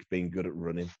and Luke being good at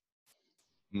running.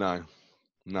 No.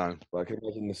 But I can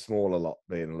imagine the smaller lot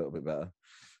being a little bit better.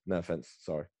 No offense,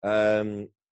 sorry.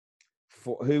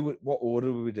 What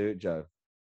order would we do it, Joe?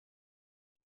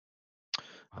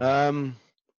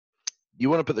 You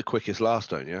want to put the quickest last,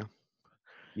 don't you?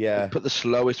 Yeah. Put the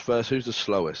slowest first. Who's the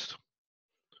slowest?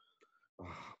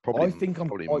 I think I'm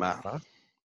probably quite Matt. fast.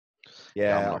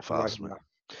 Yeah, I'm not fast, man.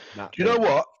 Do you know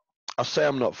what? I say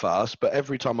I'm not fast, but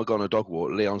every time I go on a dog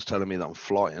walk, Leon's telling me that I'm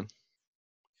flying.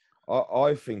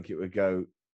 I think it would go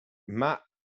Matt,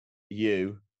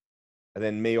 you, and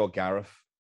then me or Gareth.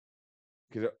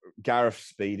 Because Gareth's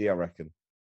speedy, I reckon.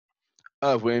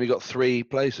 Oh, we only got 3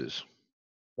 places.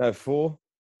 No, 4.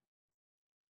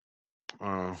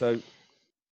 Oh. So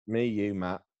me, you,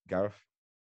 Matt, Gareth.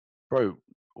 Bro,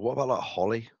 what about like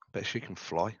Holly? Bet she can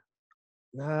fly.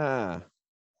 Nah.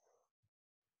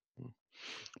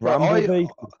 Bro, Bramblebee.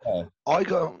 I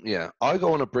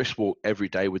go on a brisk walk every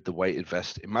day with the weighted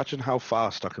vest. Imagine how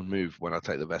fast I can move when I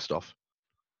take the vest off.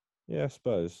 Yeah, I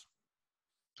suppose.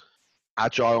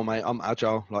 Agile, mate. I'm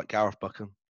agile, like Gareth Buchan.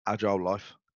 Agile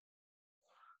life.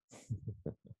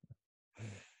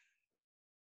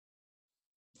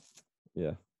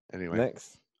 Yeah. Anyway.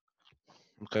 Next.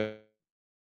 Okay.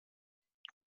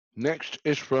 Next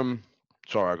is from.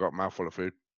 Sorry, I got a mouthful of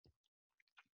food.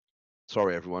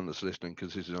 Sorry, everyone that's listening,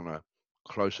 because this is on a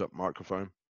close-up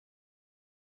microphone.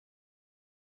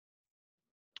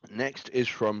 Next is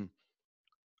from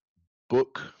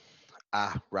Booker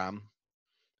Ram.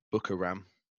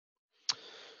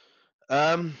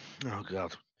 Oh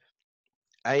God.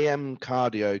 AM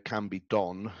cardio can be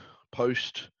done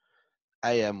post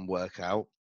AM workout.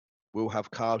 We'll have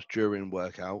carbs during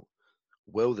workout.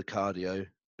 Will the cardio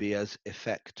be as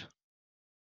effect?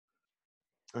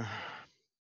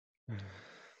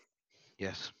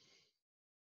 Yes.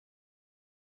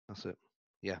 That's it.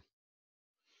 Yeah.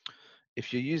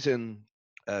 If you're using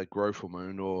growth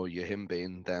hormone or your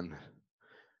Himbine, then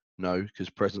no, because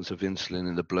presence of insulin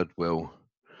in the blood will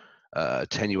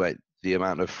attenuate the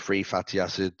amount of free fatty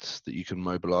acids that you can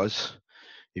mobilize.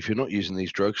 If you're not using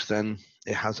these drugs, then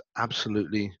it has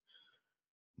absolutely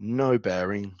no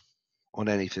bearing on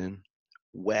anything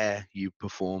where you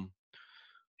perform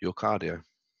your cardio.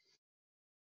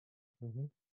 Mm-hmm.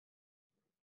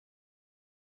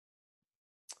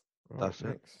 Right, That's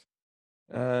next.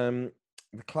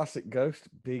 The classic ghost,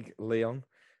 Big Leon.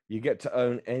 You get to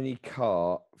own any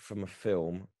car from a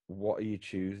film. What are you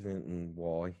choosing and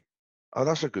why? Oh,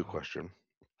 that's a good question.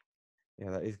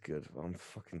 Yeah, that is good. I'm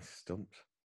fucking stumped.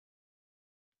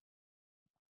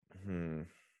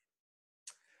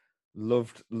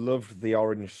 Loved the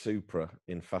orange Supra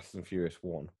in Fast and Furious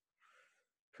 1.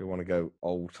 If you want to go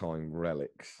old time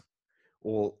relics.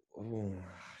 Or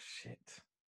shit.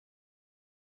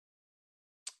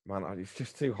 Man, it's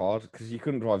just too hard because you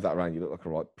couldn't drive that around. You look like a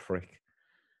right prick.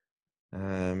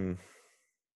 Well,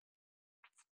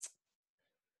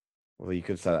 you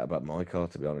could say that about my car,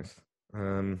 to be honest.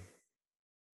 Oh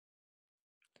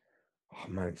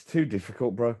man, it's too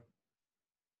difficult, bro.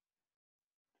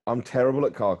 I'm terrible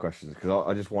at car questions because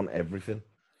I just want everything.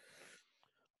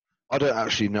 I don't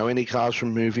actually know any cars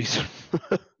from movies.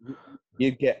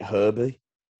 You'd get Herbie.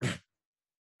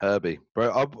 Herbie,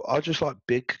 bro. I just like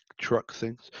big truck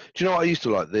things. Do you know what I used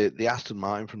to like? The Aston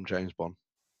Martin from James Bond.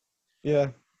 Yeah,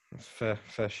 that's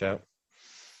fair shout.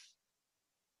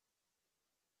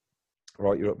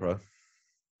 Right, you're up, bro.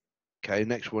 Okay,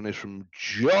 next one is from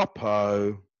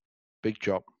Joppo. Big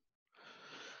Jop.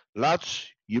 Lads,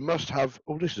 you must have.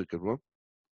 Oh, this is a good one.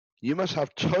 You must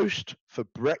have toast for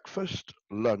breakfast,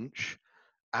 lunch,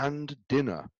 and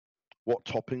dinner. What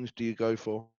toppings do you go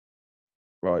for?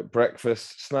 Right,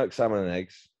 breakfast, smoked salmon and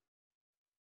eggs.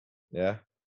 Yeah.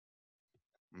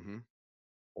 Mm-hmm.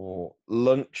 Or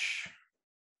lunch,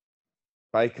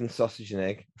 bacon, sausage, and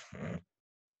egg.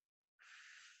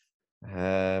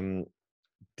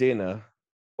 Dinner.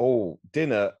 Oh,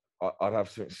 dinner. I'd have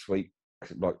something sweet,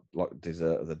 like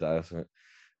dessert of the day or something.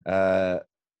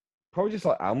 Probably just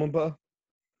like almond butter.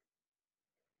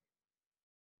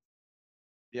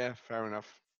 Yeah, fair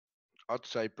enough. I'd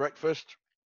say breakfast,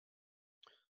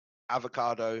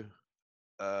 avocado,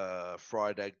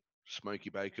 fried egg, smoky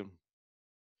bacon,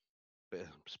 bit of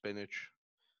spinach,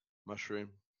 mushroom.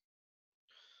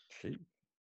 Cheap.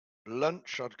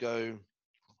 Lunch, I'd go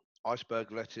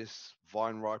iceberg lettuce,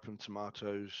 vine ripened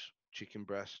tomatoes, chicken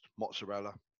breast,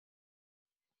 mozzarella.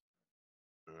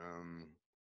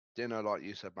 Dinner, like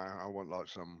you said, man, I want like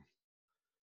some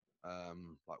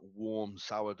like warm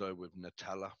sourdough with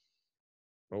Nutella.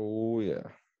 Oh yeah.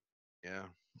 Yeah,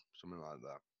 something like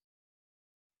that.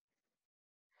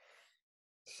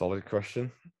 Solid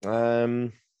question.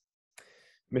 Mr.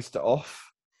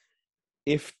 Off.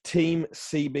 If Team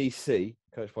CBC,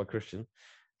 coached by Christian,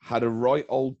 had a right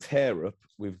old tear up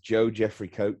with Joe Jeffrey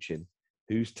coaching,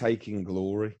 who's taking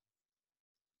glory?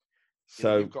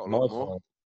 So You've got a lot more.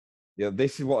 Yeah,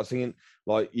 this is what I'm thinking.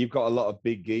 Like, you've got a lot of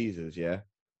big geezers, yeah,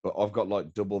 but I've got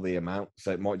like double the amount,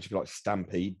 so it might just be like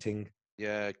stampede ting.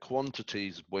 Yeah,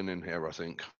 quantity's winning here, I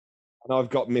think. And I've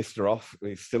got Mr. Off.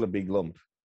 He's still a big lump.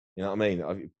 You know what I mean?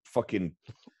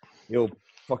 He'll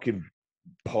fucking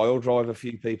pile drive a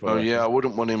few people. Oh yeah, I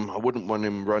wouldn't want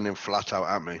him running flat out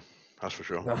at me. That's for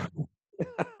sure. No.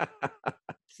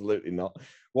 Absolutely not.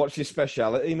 What's your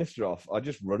speciality, Mr. Off? I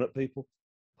just run at people.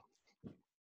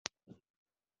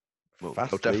 Well,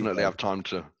 Fast he'll definitely have time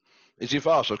to. Is he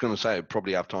fast? I was going to say,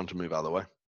 probably have time to move out of the way.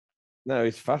 No,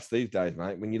 he's fast these days,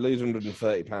 mate. When you lose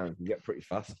 130 pounds, you get pretty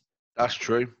fast. That's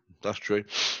true. That's true.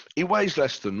 He weighs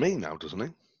less than me now, doesn't he?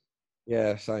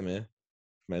 Yeah, same here.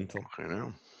 Mental. Okay,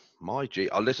 now my G.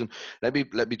 I listen. Let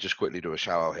me just quickly do a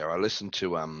shout out here. I listened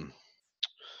to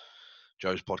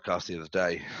Joe's podcast the other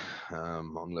day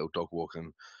on Little Dog Walk,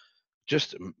 and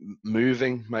just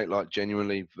moving, mate. Like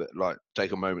genuinely, like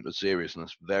take a moment of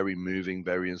seriousness. Very moving,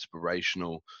 very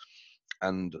inspirational,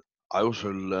 and I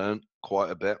also learned quite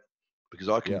a bit because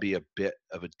I can be a bit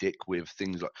of a dick with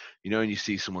things like, when you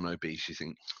see someone obese, you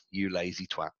think, you lazy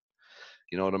twat.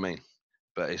 You know what I mean?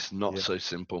 But it's not so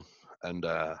simple. And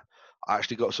I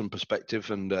actually got some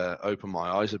perspective and opened my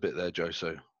eyes a bit there, Joe.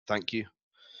 So thank you.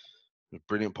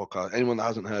 Brilliant podcast. Anyone that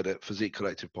hasn't heard it, Physique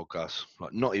Collective podcast.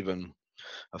 Like, not even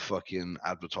a fucking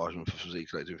advertisement for Physique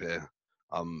Collective here.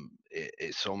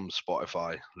 It's on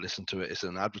Spotify. Listen to it. It's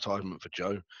an advertisement for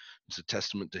Joe. It's a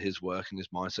testament to his work and his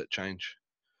mindset change.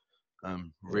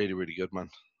 Really, really good, man.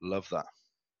 Love that.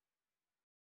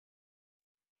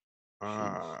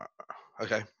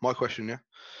 Okay, my question, yeah.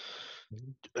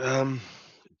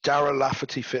 Dara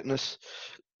Lafferty Fitness.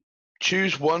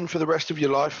 Choose one for the rest of your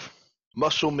life: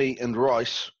 muscle meat and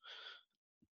rice,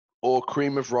 or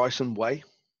cream of rice and whey.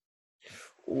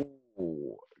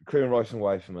 Ooh, cream of rice and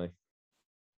whey for me.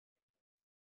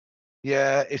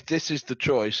 Yeah, if this is the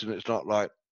choice and it's not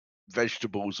like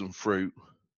vegetables and fruit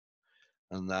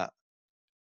and that,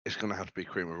 it's going to have to be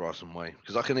cream of rice and whey,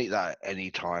 because I can eat that at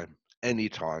any time.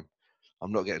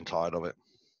 I'm not getting tired of it,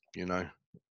 Yeah.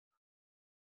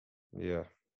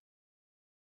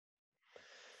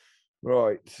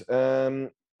 Right.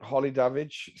 Holly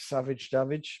Davidge, Savage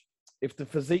Davidge. If the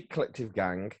Physique Collective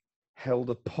gang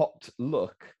held a pot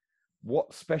luck,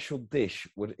 what special dish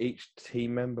would each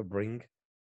team member bring?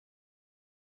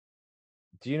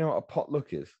 Do you know what a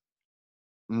potluck is?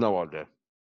 No idea.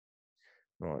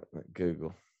 Right,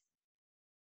 Google.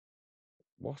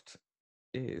 What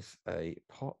is a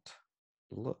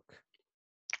potluck?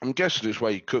 I'm guessing it's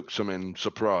where you cook something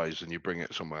surprise and you bring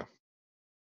it somewhere.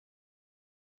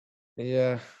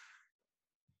 Yeah.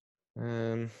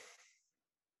 A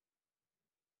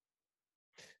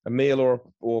meal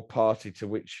or party to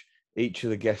which each of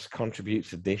the guests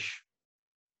contributes a dish.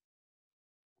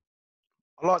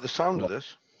 I like the sound of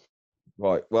this.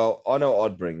 Right. Well, I know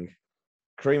what I'd bring: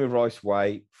 cream of rice,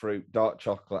 whey, fruit, dark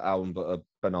chocolate, almond butter,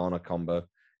 banana combo.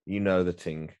 You know the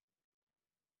ting.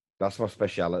 That's my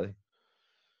speciality.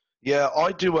 Yeah,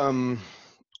 I do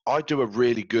a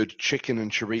really good chicken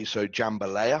and chorizo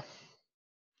jambalaya.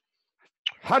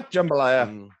 Hot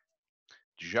jambalaya.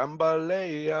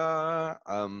 Jambalaya.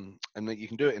 And then you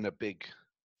can do it in a big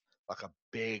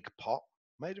pot.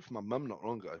 Made it for my mum not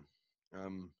long ago.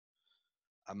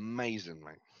 Amazing,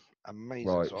 mate. Amazing.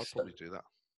 Right. So I'd probably do that.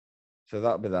 So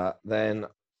that'd be that. Then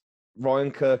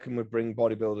Ryan Kirkham would bring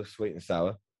bodybuilder sweet and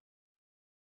sour.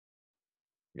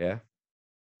 Yeah.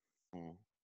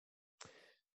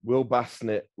 Will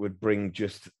Bassnett would bring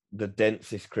just the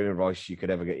densest cream of rice you could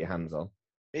ever get your hands on.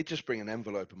 He'd just bring an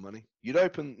envelope of money.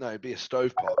 It'd be a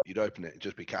stove pot. You'd open it, it'd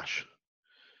just be cash.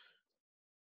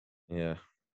 Yeah,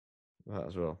 that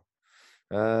as well.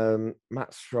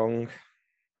 Matt Strong.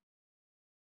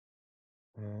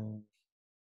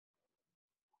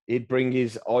 He'd bring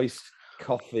his iced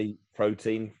coffee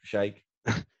protein shake.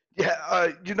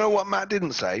 Yeah, you know what Matt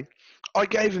didn't say? I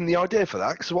gave him the idea for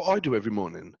that, because what I do every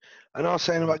morning. And I was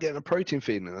saying about getting a protein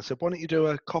feed, and I said, why don't you do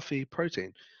a coffee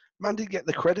protein? Man didn't get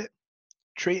the credit,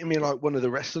 treating me like one of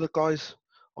the rest of the guys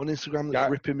on Instagram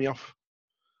that's ripping me off.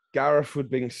 Gareth would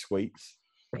bring sweets.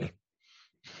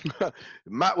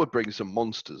 Matt would bring some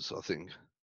monsters, I think.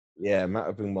 Yeah, Matt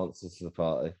would bring monsters to the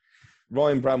party.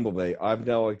 Ryan Brambleby. I have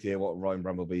no idea what Ryan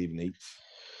Brambleby even eats.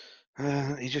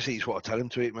 He just eats what I tell him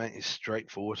to eat, mate. It's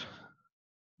straightforward.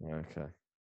 Okay.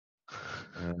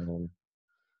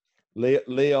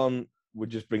 Leon would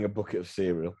just bring a bucket of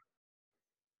cereal.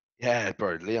 Yeah,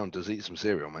 bro. Leon does eat some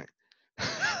cereal, mate.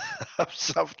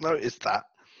 I've noticed that.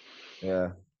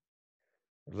 Yeah.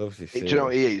 Loves his cereal. Do you know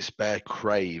what he eats? Bear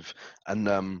Crave. And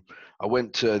I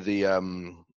went to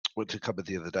cupboard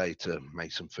the other day to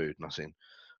make some food, and I seen,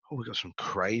 oh, we got some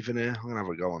Crave in here. I'm gonna have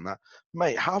a go on that,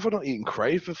 mate. How have I not eaten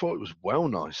Crave before? It was well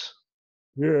nice.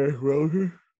 Yeah, well.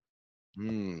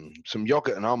 Some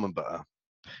yogurt and almond butter.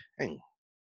 Hey.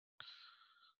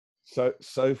 So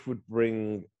Soph would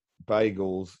bring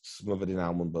bagels smothered in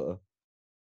almond butter.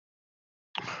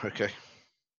 Okay.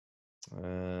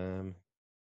 Can't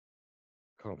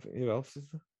think who else is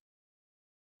there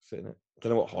sitting it.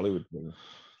 Don't know what Holly would bring.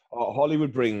 Oh, Holly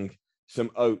would bring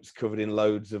some oats covered in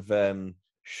loads of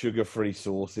sugar-free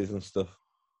sauces and stuff.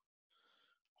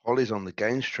 Holly's on the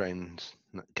Gaines trains.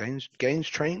 Gaines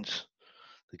trains?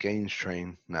 The Gaines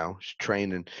train now. She's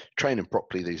training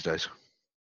properly these days.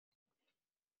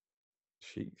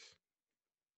 Jeez.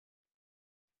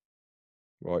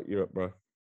 Right, you're up, bro.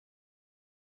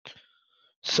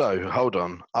 So hold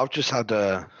on. I've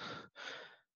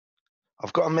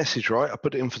got a message, right? I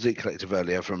put it in Physique Collective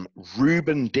earlier from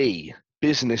Ruben D,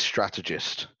 business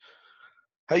strategist.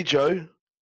 Hey Joe,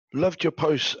 loved your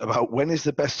post about when is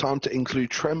the best time to include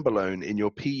Trenbolone in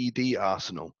your PED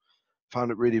arsenal.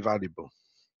 Found it really valuable.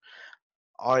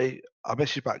 I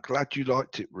messaged back, glad you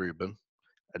liked it, Ruben,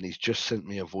 and he's just sent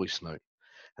me a voice note.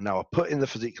 And now I put in the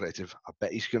Physique Collective. I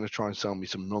bet he's going to try and sell me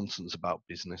some nonsense about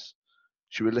business.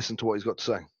 Should we listen to what he's got to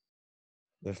say?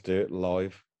 Let's do it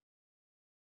live.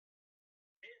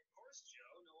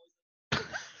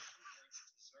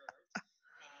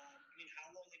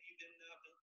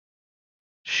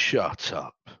 Shut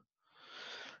up.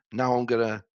 Now I'm going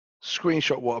to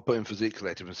screenshot what I put in Physique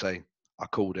Collective and say, I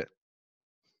called it.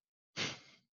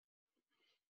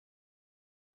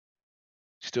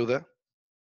 Still there?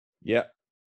 Yeah.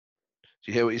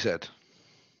 Do you hear what he said?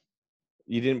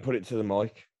 You didn't put it to the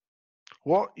mic.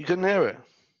 What? You couldn't hear it?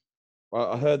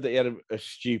 I heard that he had a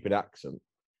stupid accent.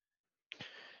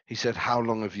 He said, how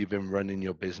long have you been running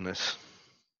your business?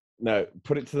 No,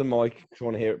 put it to the mic if you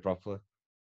want to hear it properly.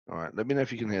 All right, let me know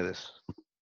if you can hear this.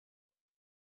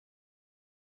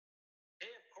 Hey,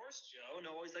 of course, Joe. And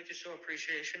I always like to show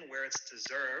appreciation where it's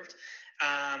deserved.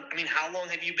 I mean, how long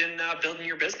have you been building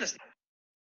your business now?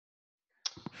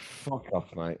 Fuck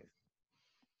off, mate.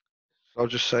 I'll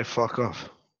just say fuck off.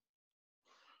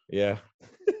 Yeah.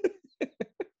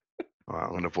 All right,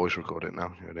 I'm going to voice record it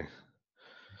now. You ready?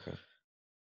 Okay.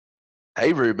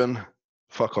 Hey, Ruben.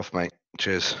 Fuck off, mate.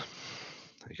 Cheers.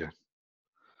 There you go.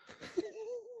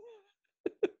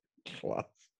 Class.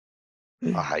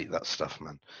 I hate that stuff,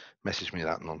 man. Message me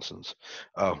that nonsense.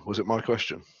 Oh, was it my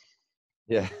question?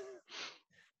 Yeah.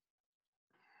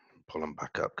 Pull them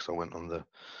back up because I went on the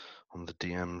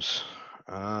DMs.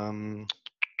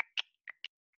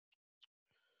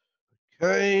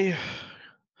 Okay.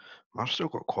 I've still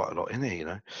got quite a lot in here, you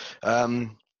know.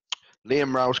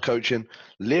 Liam Rouse coaching.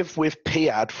 Live with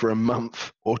Piad for a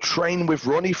month or train with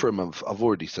Ronnie for a month. I've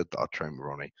already said that I'd train with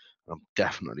Ronnie. I'm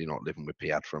definitely not living with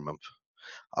Piad for a month.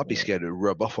 I'd be scared it would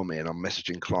rub off on me, and I'm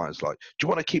messaging clients like, do you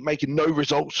want to keep making no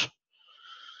results?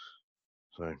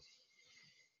 So,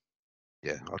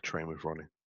 yeah, I'll train with Ronnie.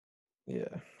 Yeah,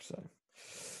 so.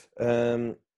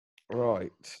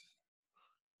 Right.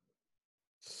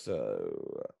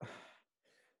 So,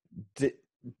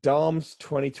 Darms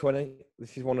 2020.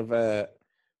 This is one of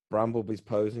Brambleby's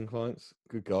posing clients.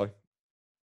 Good guy.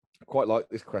 Quite like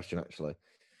this question, actually.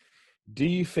 Do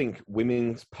you think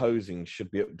women's posing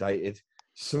should be updated?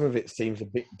 Some of it seems a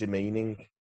bit demeaning.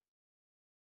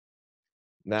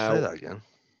 Now, say that again.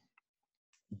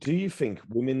 Do you think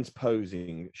women's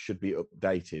posing should be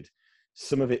updated?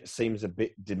 Some of it seems a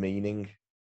bit demeaning.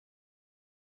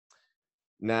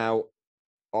 Now,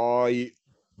 I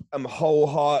am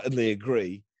wholeheartedly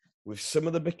agree with some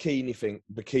of the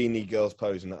bikini girls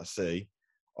posing that I see.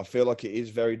 I feel like it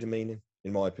is very demeaning,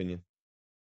 in my opinion.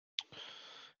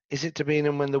 Is it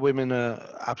demeaning when the women are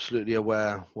absolutely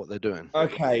aware what they're doing?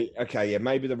 Okay, yeah,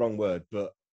 maybe the wrong word,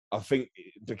 but I think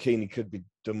bikini could be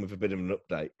done with a bit of an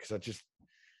update because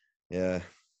I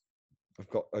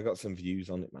got some views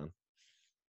on it, man.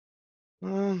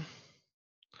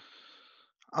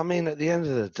 I mean, at the end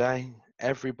of the day,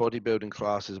 every bodybuilding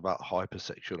class is about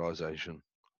hypersexualization,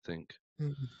 I think.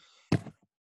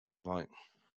 Like,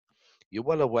 you're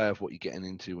well aware of what you're getting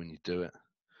into when you do it.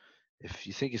 If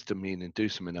you think it's demeaning, do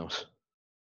something else.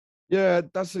 Yeah,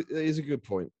 that is a good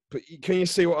point. But can you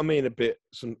see what I mean a bit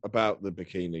about the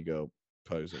bikini girl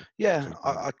posing? Yeah,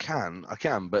 I can,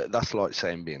 but that's like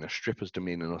saying being a stripper's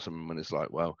demeaning or something when it's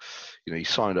like, well, you know, you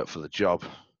signed up for the job.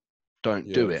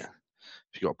 Don't do it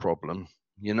if you got a problem,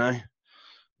 you know?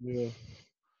 Yeah.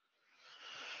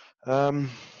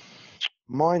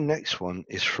 My next one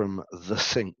is from The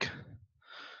Sink.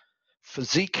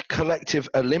 Physique Collective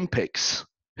Olympics.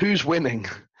 Who's winning?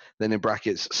 Then in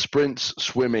brackets, sprints,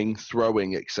 swimming,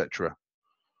 throwing, etc.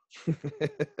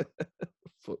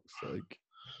 Fuck's sake.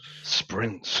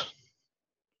 Sprints.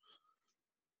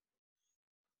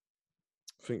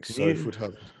 I think Soph would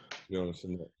have, to be honest,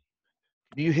 isn't it?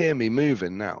 Do you hear me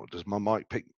moving now? Does my mic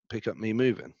pick up me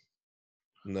moving?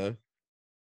 No.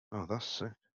 Oh, that's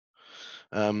sick.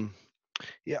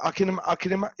 Yeah, I can.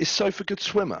 Is Soph a good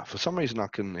swimmer? For some reason, I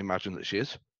can imagine that she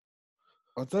is.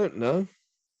 I don't know.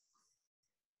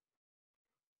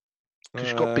 'Cause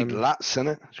she's got big lats in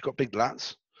it. She's got big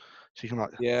lats. So you can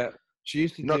like. Yeah, she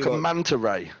used to You're do like a like manta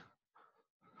ray.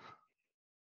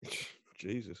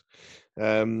 Jesus.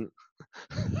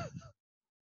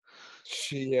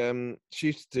 She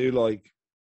used to do like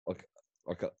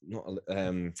not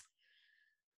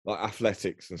like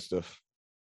athletics and stuff.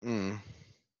 Mm.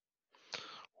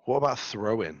 What about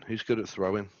throwing? Who's good at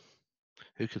throwing?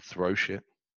 Who could throw shit?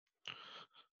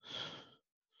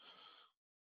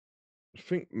 I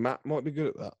think Matt might be good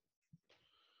at that.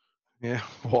 Yeah,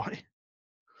 why?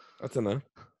 I don't know.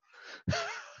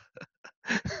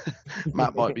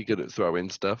 Matt might be good at throwing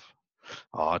stuff.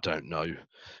 Oh, I don't know.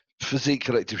 Physique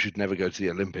Collective should never go to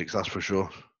the Olympics, that's for sure.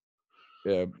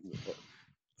 Yeah.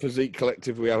 Physique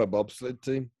Collective, we have a bobsled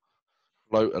team.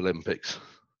 Float Olympics.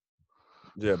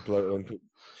 Yeah, float Olympics.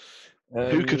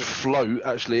 Who could float?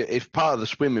 Actually, if part of the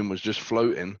swimming was just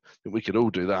floating, then we could all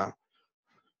do that.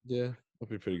 Yeah, I'd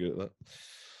be pretty good at that.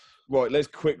 Right, let's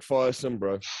quick fire some,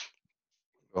 bro.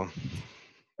 Go on.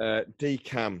 David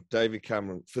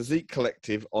Cameron. Physique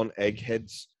Collective on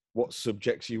Eggheads. What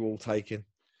subjects are you all taking?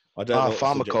 I don't know. What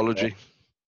Pharmacology.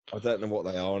 I don't know what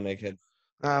they are on Egghead.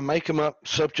 Make them up.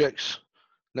 Subjects.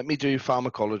 Let me do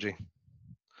pharmacology.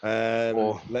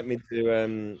 Let me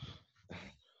do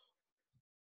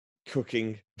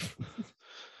cooking.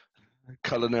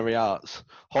 Culinary arts.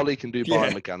 Holly can do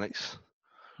biomechanics.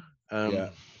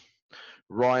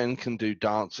 Ryan can do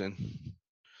dancing.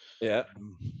 Yeah.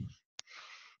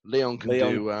 Leon can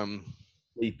do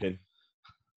sleeping.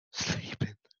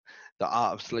 Sleeping. The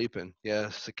art of sleeping. Yeah,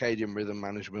 circadian rhythm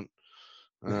management.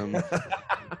 Will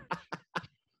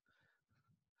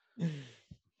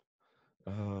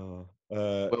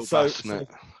Bassnett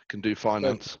can do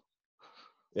finance.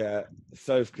 Yeah,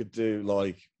 Soph could do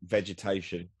like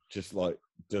vegetation, just like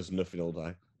does nothing all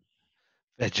day.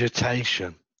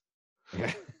 Vegetation.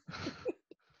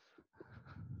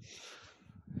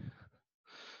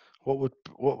 What would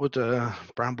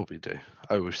Brambleby do?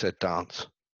 Oh, we've said dance.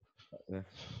 Yeah.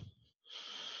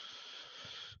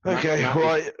 Okay,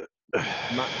 right.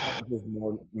 Matt does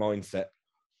mindset.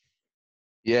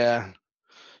 Yeah,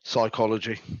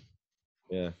 psychology.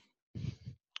 Yeah.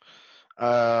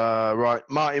 Right,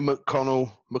 Marty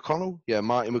McConnell. Yeah,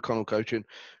 Marty McConnell coaching.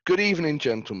 Good evening,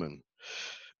 gentlemen.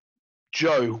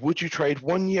 Joe, would you trade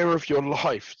 1 year of your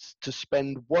life to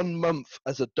spend 1 month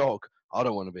as a dog? I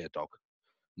don't want to be a dog.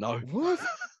 No. What?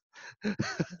 I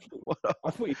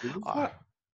thought you did that.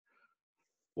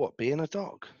 What, being a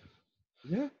dog?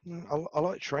 Yeah. I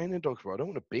like training dogs, but I don't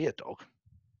want to be a dog.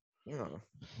 Yeah.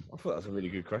 I thought that was a really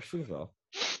good question as well.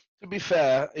 To be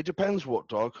fair, it depends what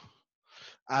dog.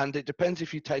 And it depends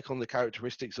if you take on the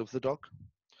characteristics of the dog.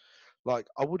 Like,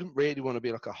 I wouldn't really want to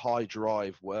be like a high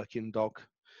drive working dog,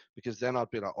 because then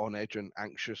I'd be like on edge and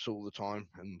anxious all the time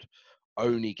and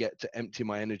only get to empty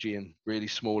my energy in really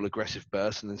small aggressive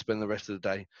bursts and then spend the rest of the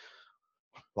day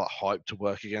like hyped to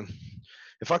work again.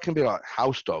 If I can be like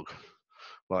house dog,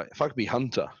 like if I could be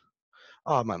hunter,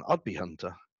 oh man, I'd be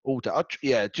hunter all day.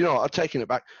 Do you know what? I've taken it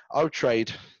back. I would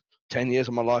trade 10 years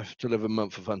of my life to live a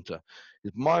month of hunter.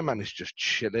 My man is just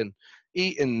chilling,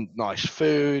 eating nice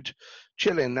food,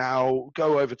 chilling now,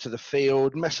 go over to the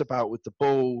field, mess about with the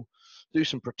ball, do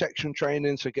some protection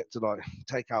training so I get to like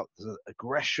take out the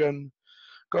aggression,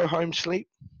 go home, sleep.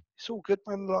 It's all good,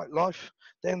 man. Like life.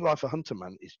 Then life a hunter,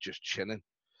 man, is just chilling,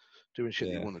 doing shit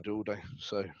that you want to do all day.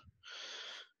 So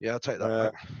yeah, I'll take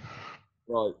that back.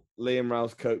 Right, Liam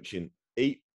Rouse coaching.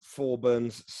 Eat 4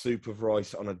 buns soup of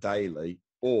rice on a daily,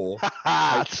 or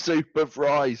soup of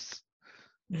rice,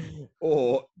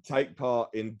 or take part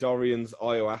in Dorian's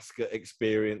ayahuasca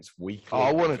experience weekly. Oh,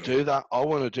 I want to do that.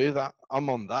 I'm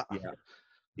on that.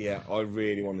 Yeah, I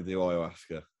really want to do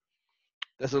ayahuasca.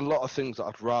 There's a lot of things that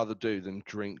I'd rather do than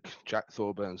drink Jack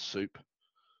Thorburn's soup.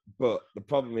 But the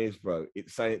problem is, bro,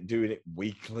 it's saying doing it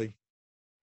weekly.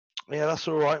 Yeah, that's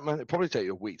all right, man. It'd probably take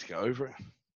you a week to get over it.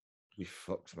 You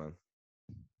fucks, man.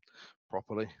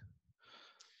 Properly.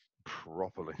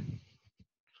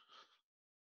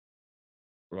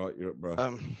 Right, you're up, bro.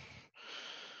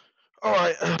 All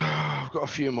right, I've got a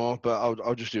few more, but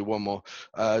I'll just do one more.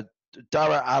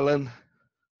 Dara Allen,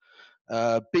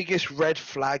 biggest red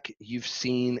flag you've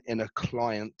seen in a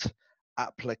client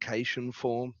application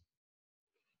form?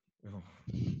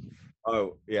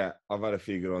 Oh yeah, I've had a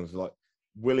few good ones. Like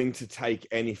willing to take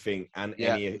anything and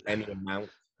any amount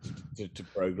to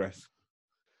progress.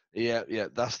 Yeah, yeah,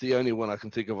 that's the only one I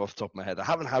can think of off the top of my head. I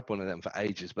haven't had one of them for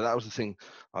ages, but that was the thing.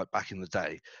 Like back in the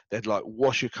day, they'd like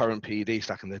wash your current PED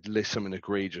stack, and they'd list something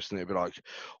egregious, and it'd be like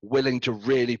willing to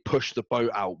really push the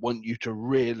boat out, want you to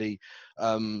really,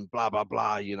 blah blah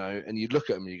blah, you know. And you look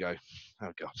at them, and you go,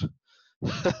 oh god.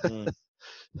 Mm.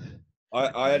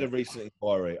 I had a recent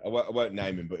inquiry. I won't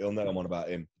name him, but he'll know I'm on about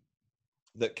him.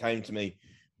 That came to me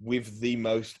with the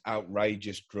most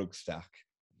outrageous drug stack,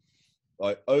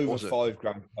 like over 5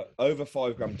 gram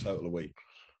total a week.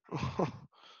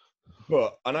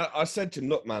 But I said to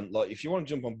Nut, man, like if you want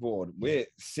to jump on board, we're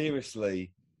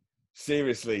seriously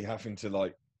having to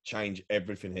like change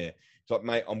everything here. It's like,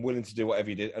 mate, I'm willing to do whatever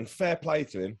you did, and fair play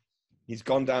to him. He's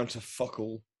gone down to fuck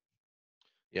all.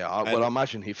 Yeah, I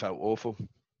imagine he felt awful.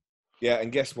 Yeah,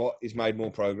 and guess what? He's made more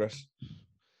progress.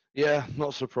 Yeah,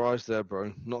 not surprised there,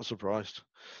 bro. Not surprised.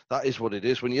 That is what it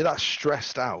is. When you're that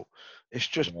stressed out, it's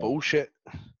just bullshit.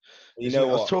 You know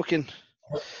what? I was talking.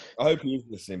 I hope he is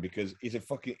listening because he's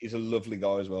a lovely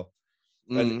guy as well.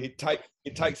 And it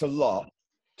takes a lot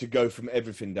to go from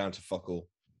everything down to fuck all.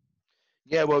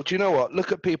 Yeah, well, do you know what?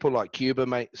 Look at people like Cuba,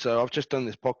 mate. So I've just done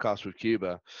this podcast with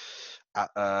Cuba at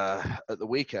the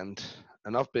weekend,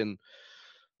 and I've been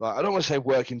like, I don't want to say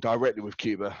working directly with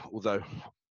Cuba, although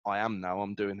I am now.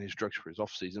 I'm doing his drugs for his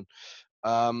off season.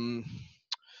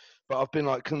 But I've been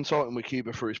like consulting with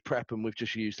Cuba for his prep, and we've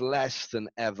just used less than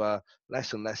ever,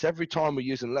 less and less. Every time we're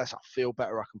using less, I feel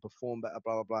better, I can perform better,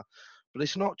 blah, blah, blah. But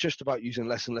it's not just about using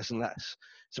less and less and less.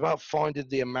 It's about finding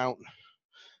the amount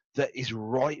that is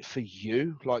right for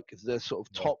you, like the sort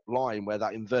of top line where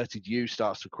that inverted U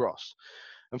starts to cross.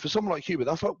 And for someone like Cuba,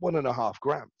 that's like 1.5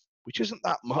 grams, which isn't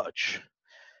that much,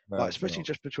 like, especially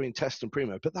just between test and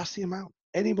primo. But that's the amount.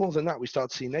 Any more than that, we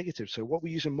start to see negative. So what are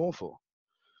we using more for?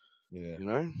 Yeah. You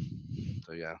know?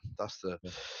 So yeah, that's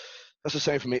the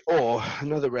same for me. Or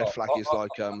another red flag is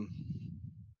like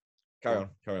carry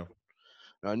on.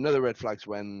 Another red flag's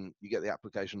when you get the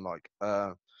application like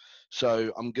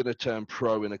so I'm gonna turn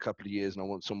pro in a couple of years and I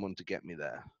want someone to get me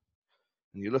there.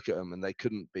 And you look at them and they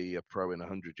couldn't be a pro in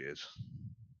 100 years.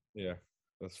 Yeah,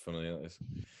 that's funny. That is.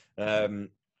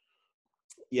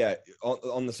 Yeah,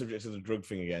 on the subject of the drug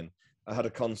thing again, I had a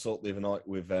consult the other night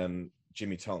with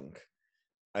Jimmy Tonk,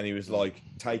 and he was like,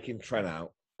 taking Tren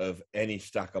out of any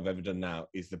stack I've ever done now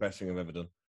is the best thing I've ever done.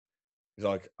 He's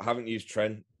like, I haven't used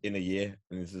Tren in a year,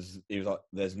 and he was like,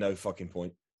 there's no fucking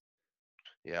point.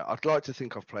 Yeah, I'd like to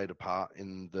think I've played a part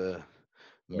in the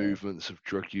movements of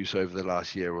drug use over the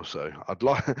last year or so. I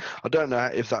don't know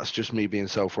if that's just me being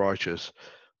self-righteous,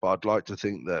 but I'd like to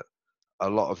think that a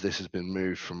lot of this has been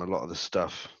moved from a lot of the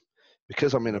stuff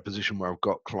because I'm in a position where I've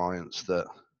got clients that,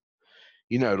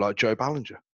 you know, like Joe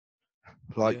Ballinger.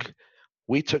 Like,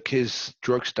 we took his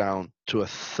drugs down to a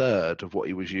third of what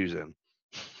he was using.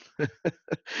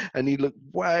 And he looked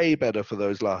way better for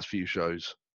those last few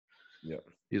shows. Yeah.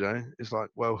 You know, it's like,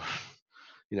 well,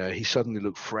 you know, he suddenly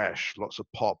looked fresh, lots of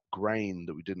pop, grain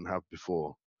that we didn't have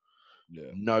before.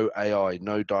 Yeah. No AI,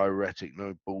 no diuretic,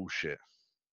 no bullshit.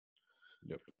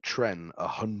 Yep. Tren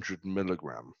 100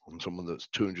 milligram on someone that's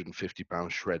 250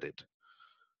 pounds shredded.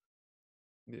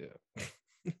 Yeah.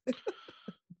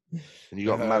 And you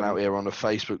got a man out here on the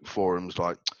Facebook forums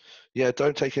like, yeah,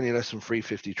 don't take any less than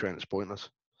 350 Tren. It's pointless.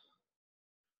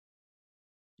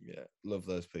 Yeah, love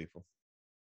those people.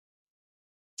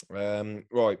 Right, I'm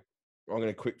going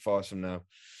to quick fire some now.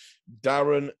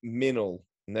 Darren Minnell,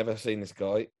 never seen this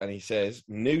guy, and he says,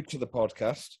 new to the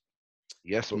podcast.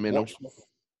 Yes, Minnell.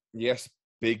 Yes,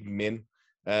 big Min.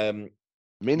 Mini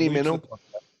Minnell.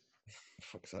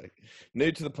 Fuck's sake.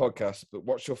 New to the podcast, but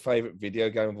what's your favourite video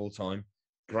game of all time?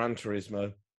 Gran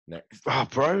Turismo. Next. Oh,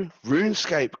 bro,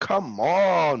 RuneScape, come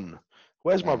on.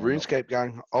 Where's my RuneScape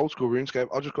gang? Old school RuneScape.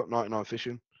 I just got 99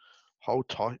 fishing. Hold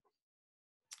tight.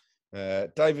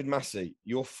 David Massey,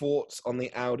 your thoughts on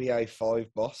the Audi A5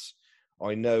 boss?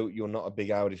 I know you're not a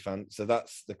big Audi fan, so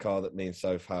that's the car that me and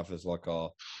Soph have as like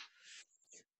our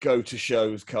go to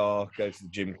shows car, go to the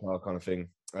gym car kind of thing.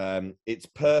 It's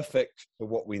perfect for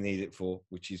what we need it for,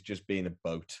 which is just being a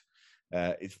boat.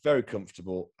 It's very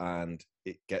comfortable and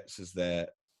it gets us there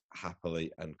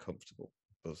happily and comfortable.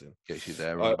 Buzzing. Gets you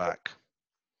there and back.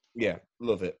 Yeah,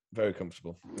 love it. Very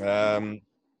comfortable.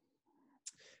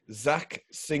 Zach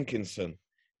Sinkinson.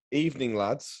 Evening,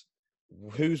 lads.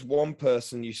 Who's one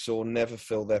person you saw never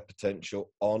fill their potential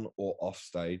on or off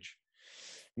stage?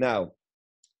 Now,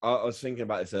 I was thinking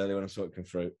about this earlier when I saw it come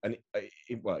through, and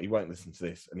he won't listen to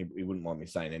this, and he wouldn't mind me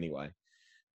saying anyway.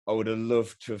 I would have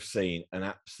loved to have seen and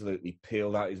absolutely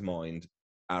peeled out his mind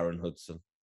Aaron Hudson.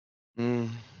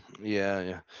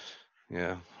 Yeah.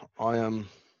 I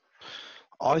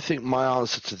I think my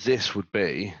answer to this would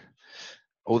be,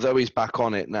 although he's back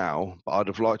on it now, but I'd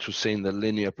have liked to have seen the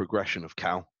linear progression of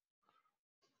Cal.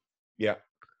 Yeah.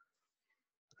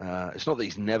 It's not that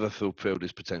he's never fulfilled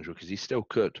his potential, because he still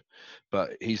could,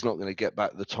 but he's not going to get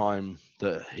back the time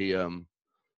that he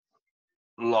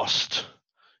lost,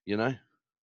 you know?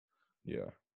 Yeah.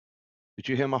 Did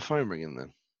you hear my phone ringing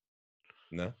then?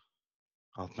 No.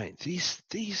 Oh, mate, these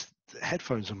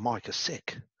headphones and mic are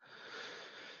sick.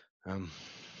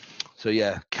 So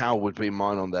yeah, Cal would be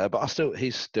mine on there, but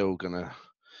he's still gonna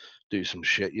do some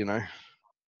shit, you know.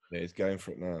 Yeah, he's going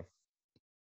for it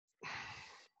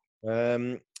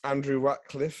now. Andrew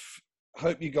Ratcliffe,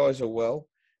 hope you guys are well.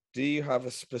 Do you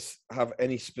have have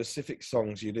any specific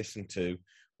songs you listen to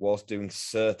whilst doing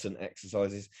certain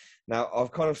exercises? Now,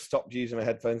 I've kind of stopped using my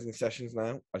headphones in sessions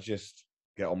now. I just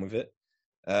get on with it.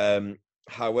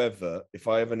 However, if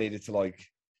I ever needed to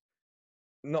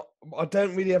I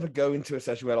don't really ever go into a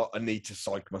session where I need to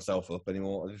psych myself up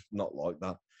anymore. I'm just not like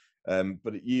that.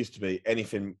 But it used to be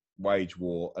anything wage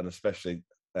war, and especially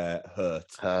hurt.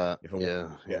 If I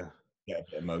get a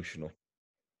bit emotional.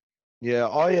 Yeah,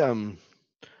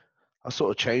 I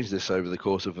sort of changed this over the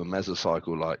course of a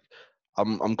mesocycle. Like,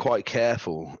 I'm quite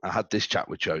careful. I had this chat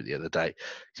with Joe the other day.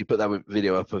 He put that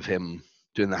video up of him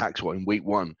doing the hack squat in week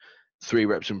 1, 3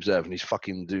 reps in reserve, and he's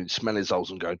fucking doing smelling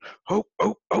salts and going, oh.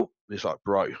 It's like,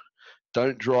 bro,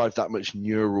 don't drive that much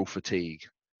neural fatigue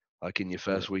like in your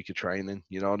first week of training.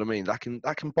 You know what I mean? That can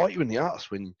bite you in the ass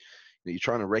when you're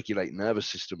trying to regulate nervous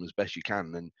system as best you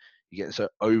can, and you're getting so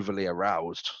overly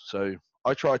aroused. So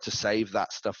I try to save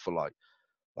that stuff for like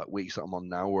weeks that I'm on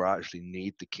now where I actually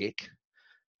need the kick.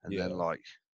 And then like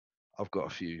I've got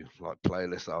a few like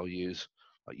playlists that I'll use.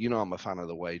 Like, you know, I'm a fan of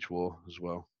the Wage War as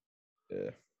well.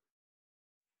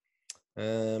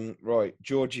 Yeah. Right,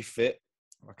 Georgie Fit.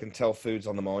 I can tell food's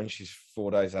on the mind. She's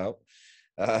 4 days out.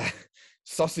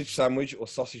 Sausage sandwich or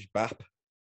sausage bap?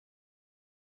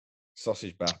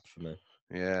 Sausage bap for me.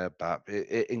 Yeah, bap.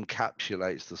 It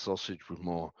encapsulates the sausage with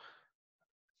more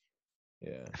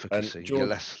efficacy. You're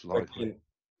less likely.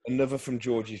 Another from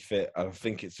Georgie Fit, and I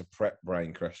think it's a prep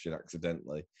brain question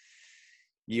accidentally.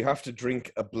 You have to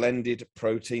drink a blended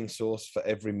protein source for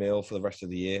every meal for the rest of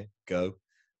the year. Go.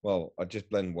 Well, I just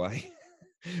blend whey.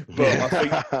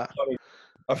 But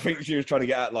I think she was trying to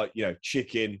get at, like, you know,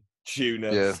 chicken,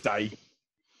 tuna, steak,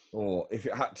 or if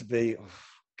it had to be, oh,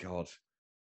 God,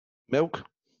 milk.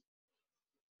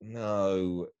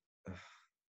 No,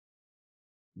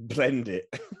 blend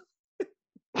it.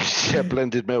 Yeah,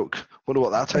 blended milk. Wonder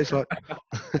what that tastes like.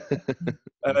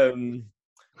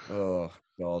 Oh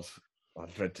God, I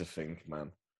dread to think,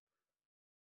 man.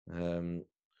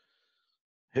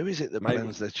 Who is it that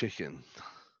blends their chicken?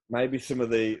 Maybe some of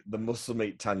the muscle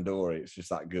meat tandoori. It's just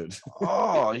that good.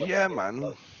 Oh yeah,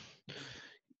 man.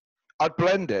 I'd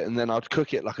blend it and then I'd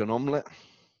cook it like an omelette.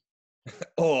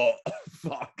 Oh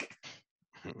fuck.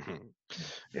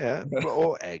 Yeah,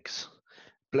 or eggs.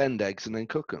 Blend eggs and then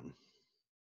cook them.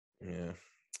 Yeah.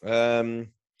 No,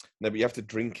 but you have to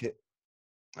drink it.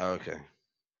 Oh, okay.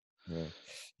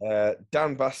 Yeah.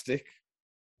 Dan Bastick,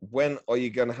 when are you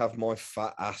going to have my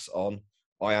fat ass on?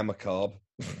 I am a carb.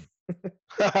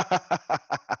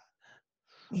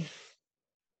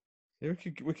 Yeah, we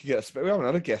could get we haven't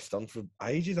had a guest on for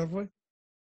ages, have we?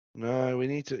 No, we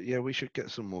need to. Yeah, we should get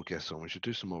some more guests on. We should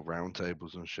do some more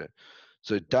roundtables and shit.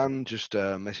 So Dan just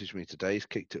messaged me today. He's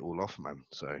kicked it all off, man.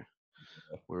 So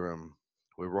we're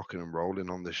rocking and rolling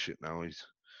on this shit now. He's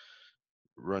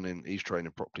running. He's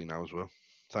training properly now as well.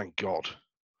 Thank God.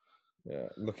 Yeah,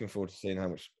 looking forward to seeing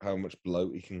how much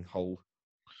bloat he can hold.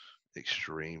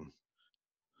 Extreme.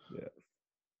 Yeah.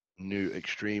 New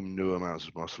amounts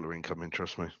of muscle are incoming.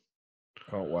 Trust me.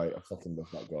 Can't wait. I fucking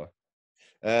love that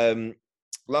guy.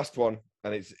 Last one,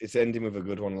 and it's ending with a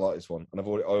good one. I like this one, and I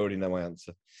already know my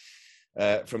answer.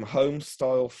 From Home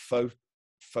Style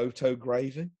Photo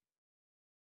Graving.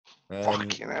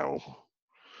 Fucking hell.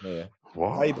 Yeah.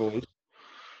 What? Hey boys,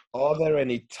 are there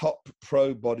any top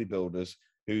pro bodybuilders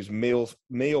whose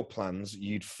meal plans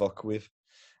you'd fuck with?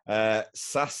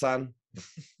 Sasan,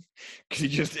 could you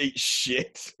just eat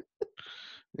shit?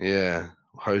 Yeah,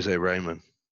 Jose Raymond.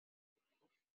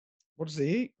 What does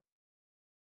he eat?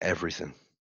 Everything.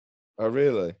 Oh,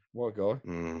 really? What a guy.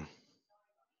 Yeah.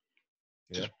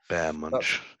 Just bare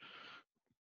munch.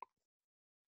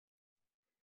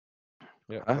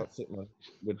 That's it, man.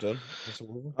 We're done.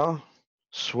 Oh,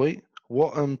 sweet.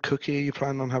 What cookie are you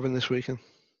planning on having this weekend?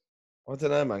 I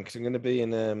don't know, man, because I'm going to be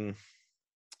in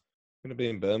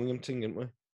Birmingham, aren't we?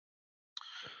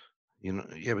 You know,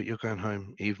 yeah, but you're going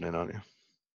home evening, aren't you?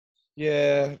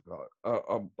 Yeah,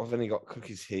 I've only got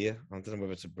cookies here. I don't know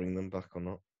whether to bring them back or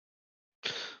not.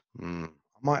 I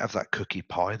might have that cookie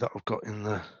pie that I've got in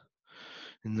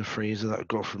the freezer that I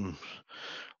got from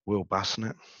Will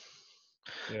Bassnett.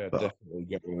 Yeah, but, definitely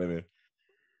get one of them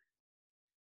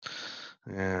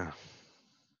in. Yeah.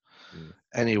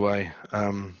 Anyway,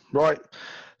 right.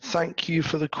 Thank you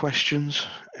for the questions,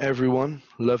 everyone.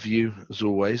 Love you as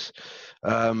always.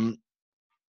 Sorry,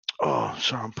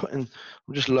 I'm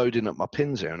just loading up my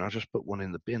pins here, and I just put one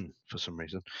in the bin for some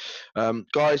reason.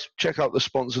 Guys, check out the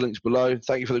sponsor links below.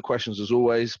 Thank you for the questions as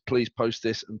always. Please post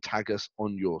this and tag us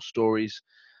on your stories,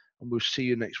 and we'll see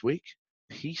you next week.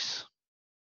 Peace.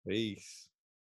 Peace.